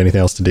wouldn't have anything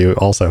else to do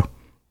also.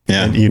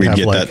 Yeah, we'd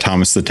get that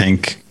Thomas the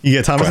Tank. You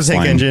get Thomas the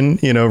Tank engine,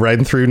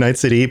 riding through Night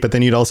City, but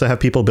then you'd also have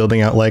people building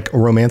out like a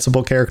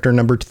romanceable character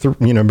number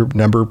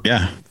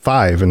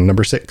 5 and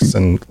number 6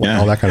 and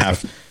all that kind of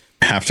stuff.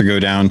 Have to go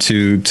down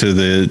to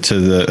the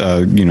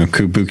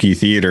Kabuki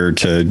Theater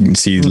to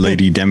see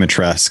Lady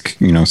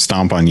Dimitrescu,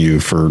 stomp on you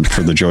for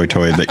the Joy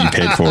Toy that you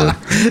paid for.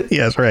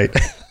 Yes, right.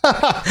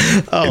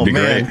 Oh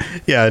man,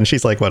 great. Yeah, and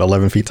she's like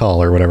 11 feet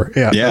tall or whatever.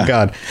 Yeah. Oh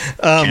god,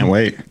 can't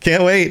wait.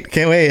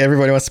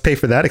 Everybody wants to pay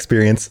for that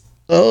experience.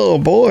 Oh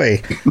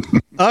boy.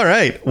 All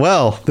right,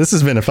 well, this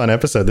has been a fun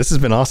episode. This has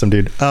been awesome,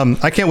 dude.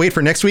 I can't wait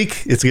for next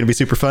week. It's gonna be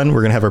super fun.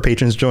 We're gonna have our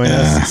patrons join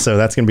us, so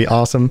that's gonna be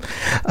awesome.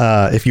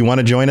 If you want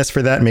to join us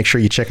for that, make sure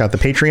you check out the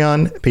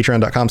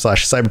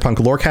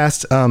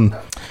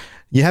patreon.com/cyberpunklorecast.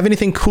 You have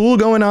anything cool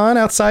going on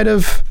outside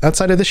of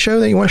this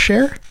show that you want to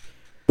share?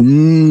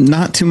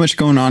 Not too much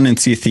going on in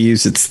Sea of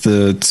Thieves. It's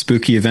the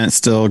spooky event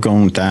still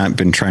going with that.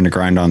 Been trying to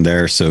grind on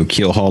there. So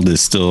Keelhauled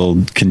is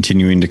still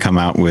continuing to come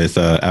out with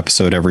an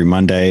episode every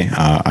Monday.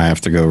 I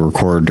have to go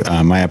record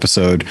my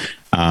episode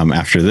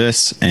after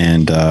this,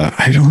 and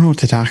I don't know what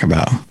to talk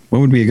about. What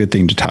would be a good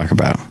thing to talk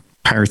about?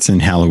 Pirates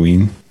and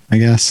Halloween, I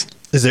guess.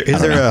 Is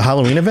there a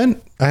Halloween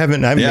event? I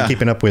haven't been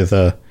keeping up with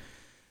it.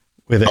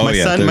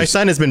 My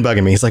son has been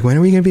bugging me. He's like, when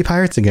are we going to be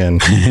pirates again?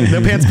 No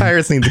Pants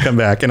Pirates need to come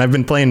back. And I've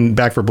been playing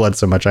Back 4 Blood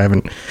so much. I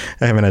haven't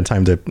had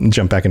time to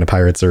jump back into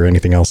pirates or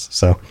anything else.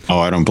 So,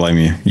 I don't blame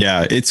you.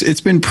 Yeah,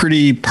 it's been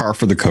pretty par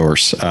for the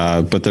course.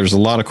 But there's a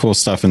lot of cool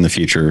stuff in the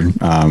future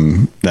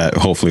that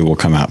hopefully will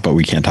come out, but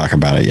we can't talk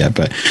about it yet.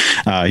 But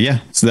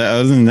so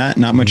other than that,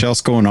 not much else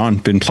going on.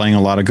 Been playing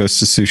a lot of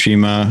Ghost of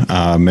Tsushima,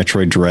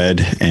 Metroid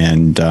Dread,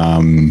 and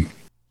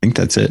I think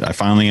that's it. I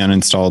finally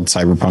uninstalled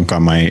Cyberpunk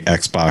on my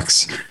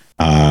Xbox.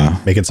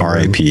 Making some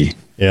RIP. Room.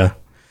 Yeah.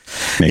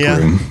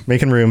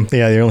 Making room.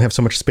 Yeah, you only have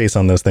so much space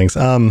on those things.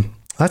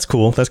 That's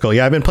cool.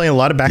 Yeah, I've been playing a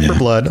lot of Back 4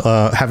 Blood,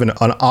 having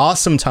an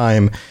awesome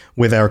time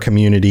with our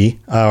community.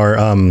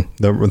 Our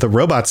the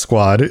Robot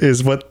Squad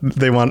is what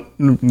they want.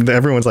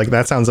 Everyone's like,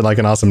 that sounds like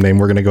an awesome name.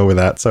 We're going to go with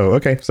that. So,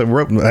 okay.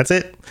 So that's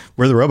it.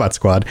 We're the Robot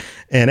Squad.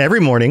 And every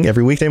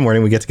weekday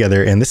morning, we get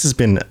together, and this has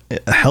been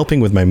helping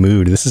with my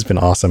mood. This has been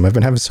awesome. I've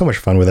been having so much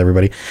fun with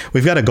everybody.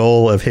 We've got a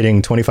goal of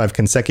hitting 25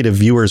 consecutive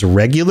viewers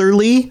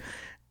regularly.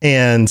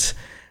 And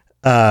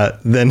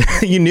then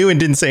you knew and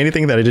didn't say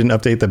anything that I didn't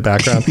update the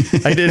background.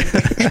 I did.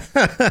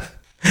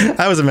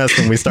 I was a mess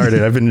when we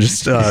started. I've been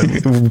just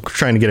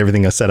trying to get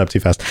everything set up too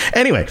fast.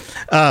 Anyway,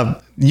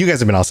 you guys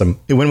have been awesome.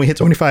 When we hit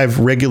 25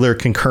 regular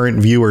concurrent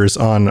viewers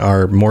on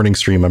our morning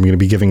stream, I'm going to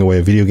be giving away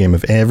a video game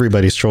of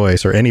everybody's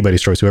choice or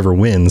anybody's choice, whoever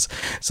wins.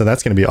 So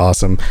that's going to be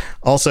awesome.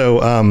 Also,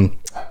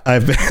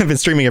 I've been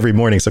streaming every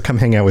morning, so come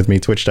hang out with me,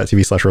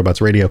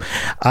 twitch.tv/robotsradio.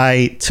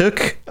 I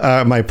took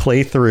my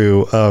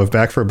playthrough of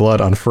Back 4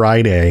 Blood on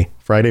Friday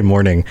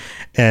morning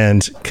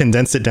and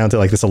condensed it down to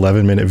like this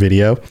 11-minute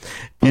video.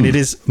 And it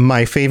is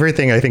my favorite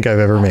thing I think I've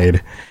ever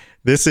made.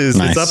 This is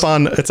nice.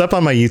 It's up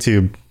on my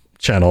YouTube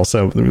channel.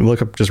 So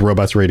look up just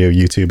Robots Radio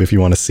YouTube if you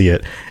want to see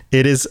it.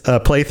 It is a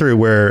playthrough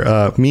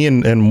where me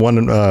and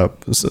one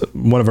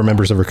of our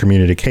members of our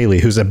community, Kaylee,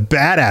 who's a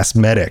badass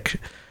medic,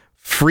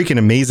 freaking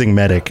amazing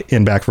medic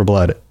in Back 4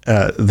 Blood.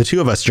 The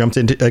two of us jumped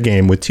into a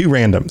game with two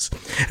randoms,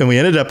 and we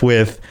ended up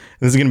with,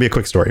 this is going to be a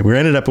quick story. We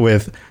ended up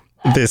with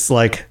this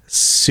like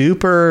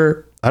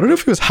super, I don't know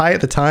if he was high at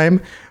the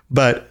time,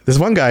 but this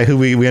one guy who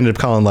we ended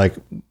up calling like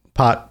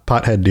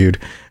pothead dude,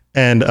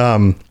 and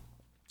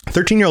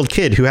 13-year-old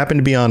kid who happened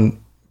to be on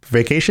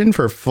vacation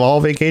for fall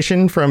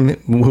vacation from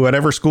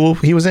whatever school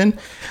he was in.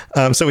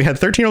 So we had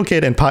 13-year-old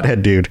kid and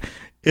pothead dude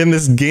in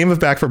this game of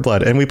Back 4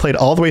 Blood, and we played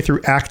all the way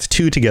through Act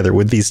 2 together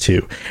with these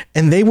two,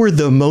 and they were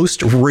the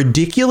most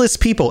ridiculous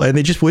people, and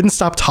they just wouldn't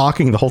stop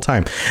talking the whole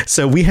time.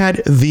 So we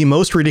had the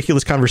most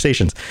ridiculous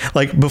conversations.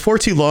 Like before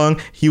too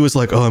long, he was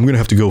like, "Oh, I'm gonna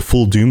have to go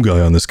full Doom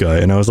guy on this guy,"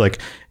 and I was like,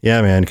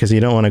 "Yeah, man, because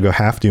you don't want to go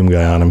half Doom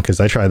guy on him, because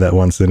I tried that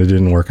once and it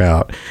didn't work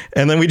out."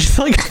 And then we just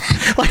like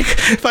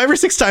 5 or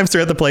 6 times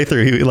throughout the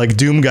playthrough, like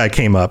Doom guy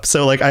came up.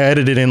 So like I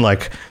edited in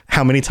like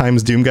how many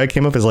times Doom guy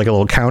came up as like a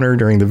little counter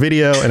during the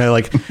video, and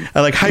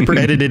I hyper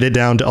edited it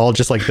down to all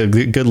just like the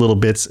good little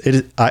bits.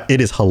 It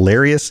is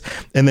hilarious.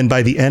 And then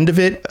by the end of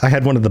it, I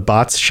had one of the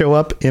bots show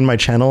up in my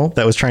channel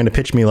that was trying to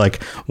pitch me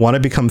like, want to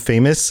become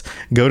famous,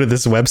 go to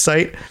this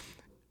website.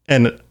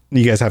 And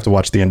you guys have to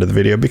watch the end of the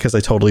video because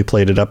I totally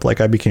played it up like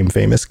I became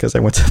famous because I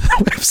went to the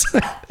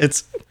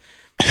website.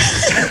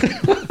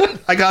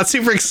 I got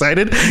super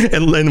excited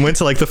and went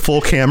to like the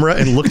full camera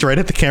and looked right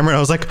at the camera, and I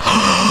was like,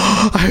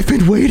 "Oh, I've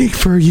been waiting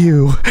for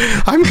you.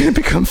 I'm going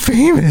to become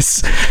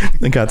famous."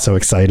 I got so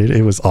excited.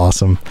 It was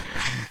awesome.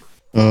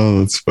 Oh,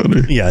 that's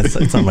funny. Yeah,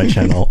 it's on my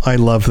channel. I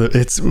love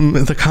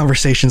the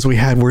conversations we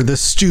had were the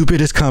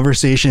stupidest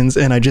conversations,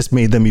 and I just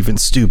made them even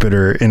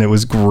stupider, and it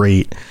was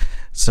great.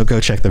 So go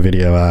check the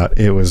video out.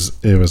 It was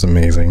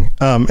amazing.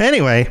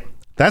 Anyway,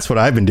 that's what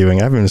I've been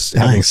doing. I've been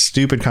having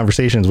stupid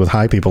conversations with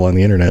high people on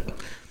the internet.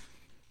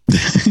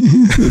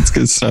 That's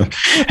good stuff.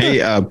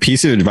 Hey,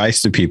 piece of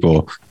advice to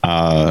people.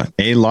 A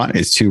lot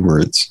is 2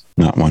 words,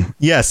 not 1.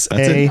 Yes,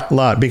 that's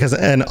lot, because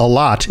a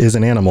lot is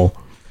an animal.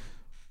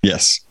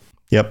 Yes.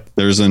 Yep.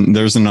 There's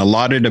an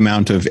allotted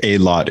amount of a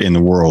lot in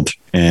the world,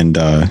 and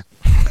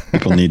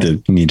people need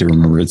to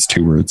remember it's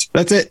 2 words.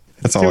 That's it.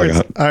 That's all I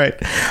got. All right.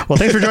 Well,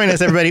 thanks for joining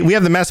us, everybody. We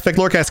have the Mass Effect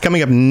Lorecast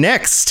coming up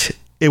next.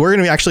 We're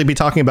going to actually be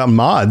talking about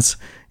mods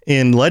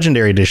in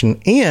Legendary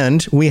Edition,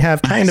 and we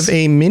have kind of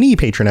a mini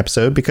patron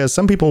episode because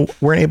some people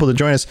weren't able to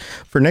join us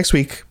for next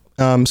week,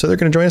 so they're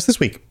going to join us this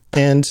week.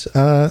 And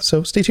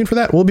so stay tuned for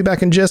that. We'll be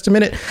back in just a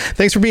minute.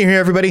 Thanks for being here,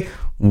 everybody.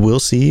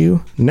 We'll see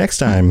you next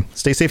time.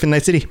 Stay safe in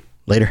Night City.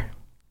 Later.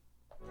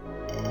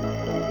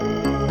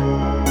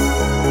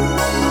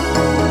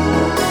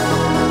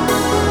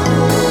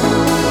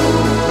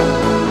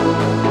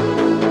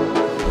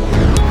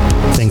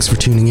 Thanks for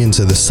tuning in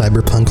to the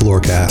Cyberpunk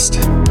Lorecast.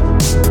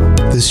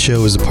 This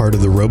show is a part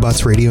of the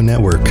Robots Radio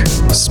Network,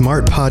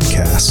 smart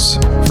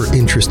podcasts for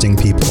interesting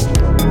people.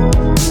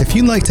 If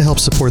you'd like to help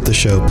support the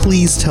show,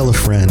 please tell a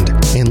friend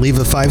and leave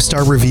a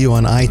 5-star review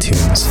on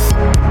iTunes.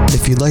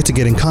 If you'd like to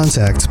get in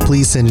contact,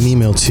 please send an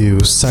email to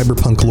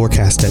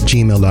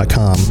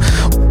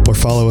cyberpunklorecast@gmail.com or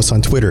follow us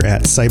on Twitter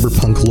at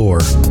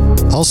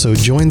cyberpunklore. Also,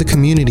 join the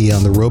community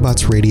on the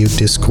Robots Radio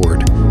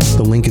Discord.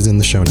 The link is in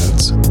the show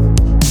notes.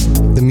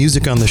 The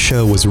music on the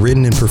show was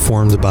written and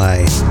performed by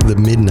The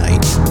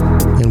Midnight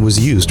and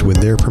was used with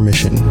their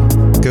permission.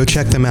 Go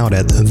check them out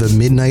at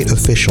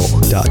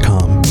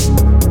themidnightofficial.com.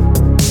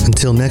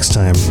 Until next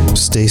time,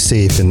 stay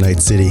safe in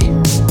Night City.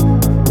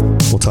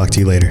 We'll talk to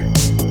you later.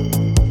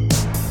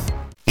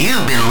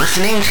 You've been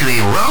listening to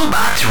a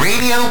Robots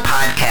Radio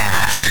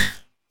podcast.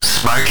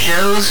 Smart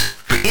shows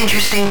for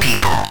interesting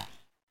people.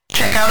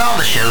 Check out all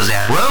the shows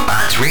at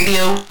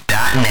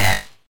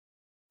robotsradio.net.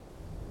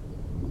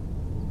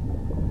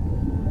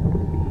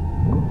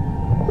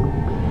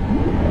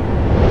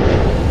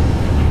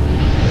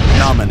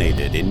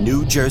 Nominated in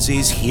New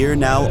Jersey's Here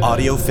Now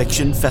Audio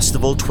Fiction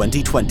Festival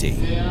 2020,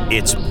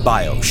 it's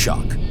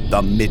BioShock,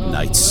 the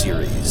Midnight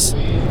Series.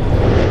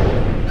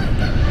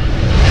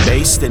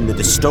 Based in the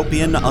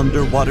dystopian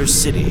underwater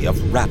city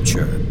of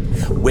Rapture,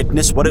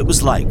 witness what it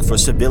was like for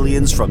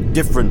civilians from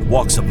different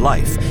walks of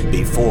life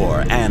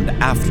before and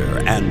after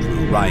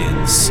Andrew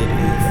Ryan's city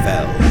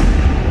fell.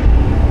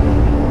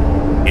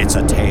 It's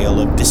a tale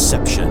of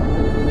deception,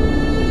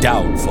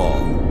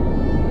 downfall,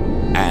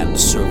 and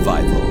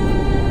survival.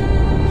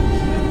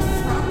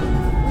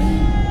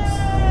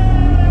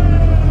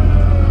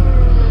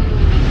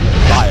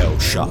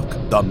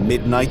 BioShock, the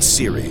Midnight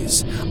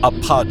Series, a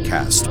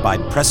podcast by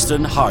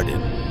Preston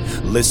Hardin.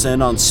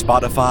 Listen on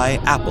Spotify,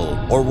 Apple,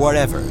 or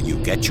wherever you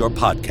get your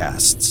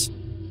podcasts.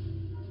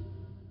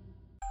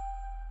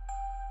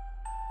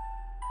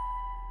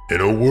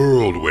 In a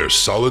world where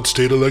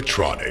solid-state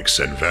electronics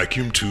and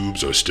vacuum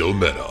tubes are still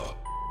meta,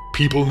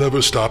 people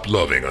never stop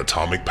loving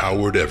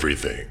atomic-powered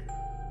everything.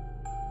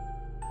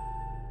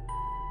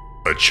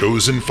 A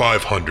chosen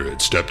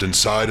 500 stepped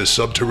inside a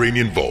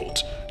subterranean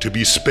vault to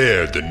be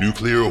spared the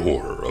nuclear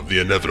horror of the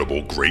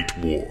inevitable Great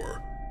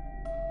War.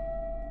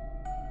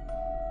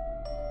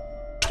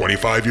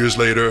 25 years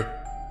later,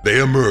 they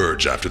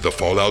emerge after the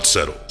fallout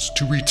settles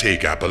to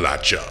retake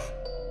Appalachia.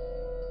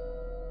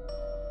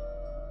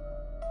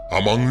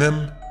 Among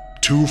them,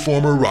 2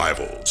 former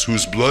rivals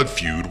whose blood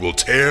feud will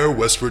tear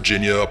West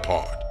Virginia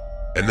apart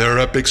in their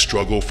epic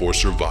struggle for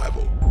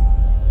survival.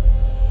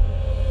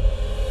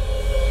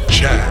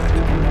 Chad,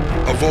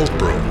 a vault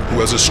bro who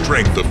has a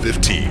strength of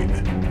 15,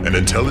 an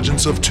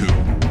intelligence of 2,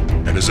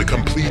 and is a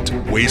complete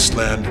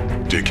wasteland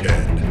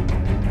dickhead.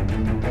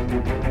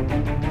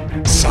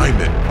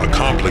 Simon, a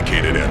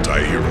complicated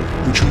anti-hero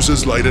who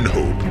chooses light and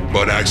hope,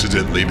 but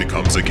accidentally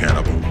becomes a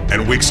cannibal,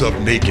 and wakes up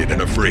naked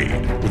and afraid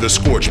with a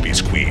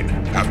Scorchbeast queen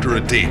after a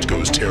date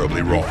goes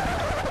terribly wrong.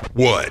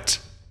 What?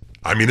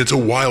 I mean, it's a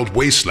wild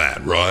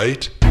wasteland,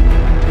 right?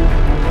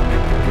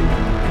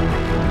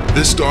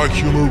 This dark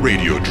humor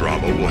radio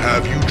drama will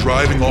have you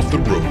driving off the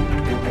road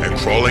and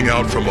crawling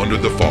out from under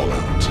the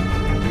fallout.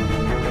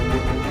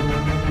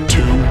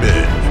 2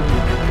 men,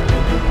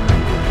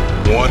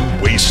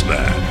 1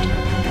 wasteland,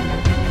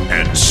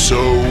 and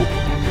so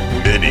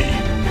many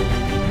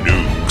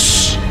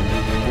nukes.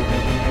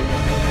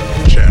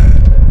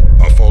 Chad,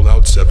 a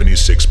Fallout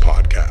 76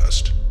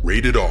 podcast,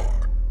 rated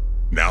R,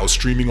 now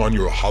streaming on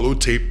your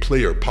holotape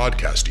player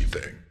podcasty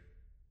thing.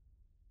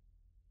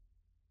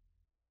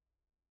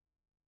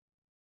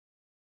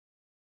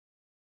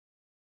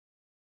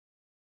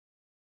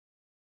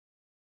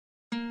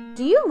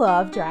 Do you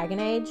love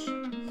Dragon Age?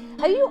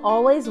 Have you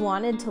always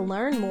wanted to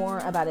learn more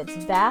about its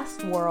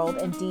vast world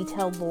and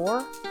detailed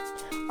lore?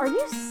 Are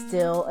you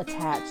still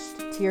attached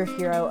to your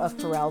hero of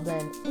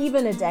Ferelden,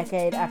 even a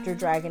decade after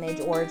Dragon Age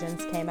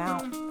Origins came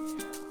out?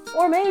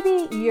 Or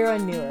maybe you're a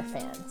newer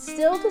fan,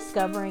 still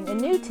discovering a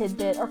new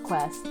tidbit or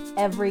quest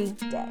every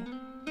day.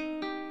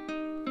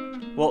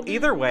 Well,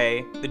 either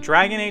way, the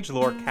Dragon Age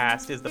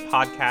Lorecast is the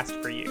podcast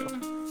for you.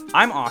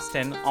 I'm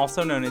Austin,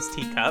 also known as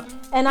Teacup.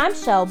 And I'm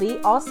Shelby,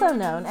 also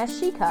known as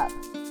She-Cup.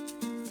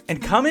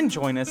 And come and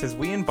join us as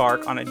we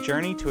embark on a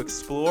journey to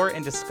explore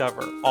and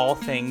discover all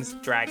things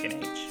Dragon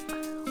Age.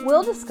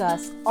 We'll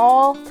discuss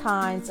all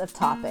kinds of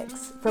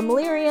topics, from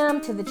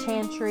Lyrium to the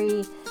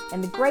Chantry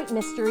and the great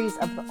mysteries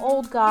of the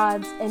old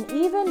gods, and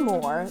even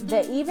more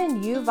that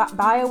even you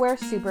BioWare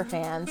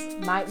superfans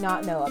might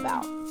not know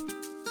about.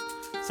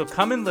 So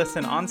come and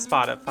listen on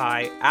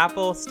Spotify,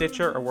 Apple,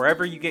 Stitcher, or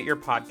wherever you get your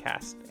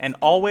podcast. And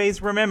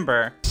always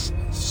remember,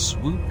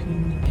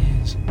 swooping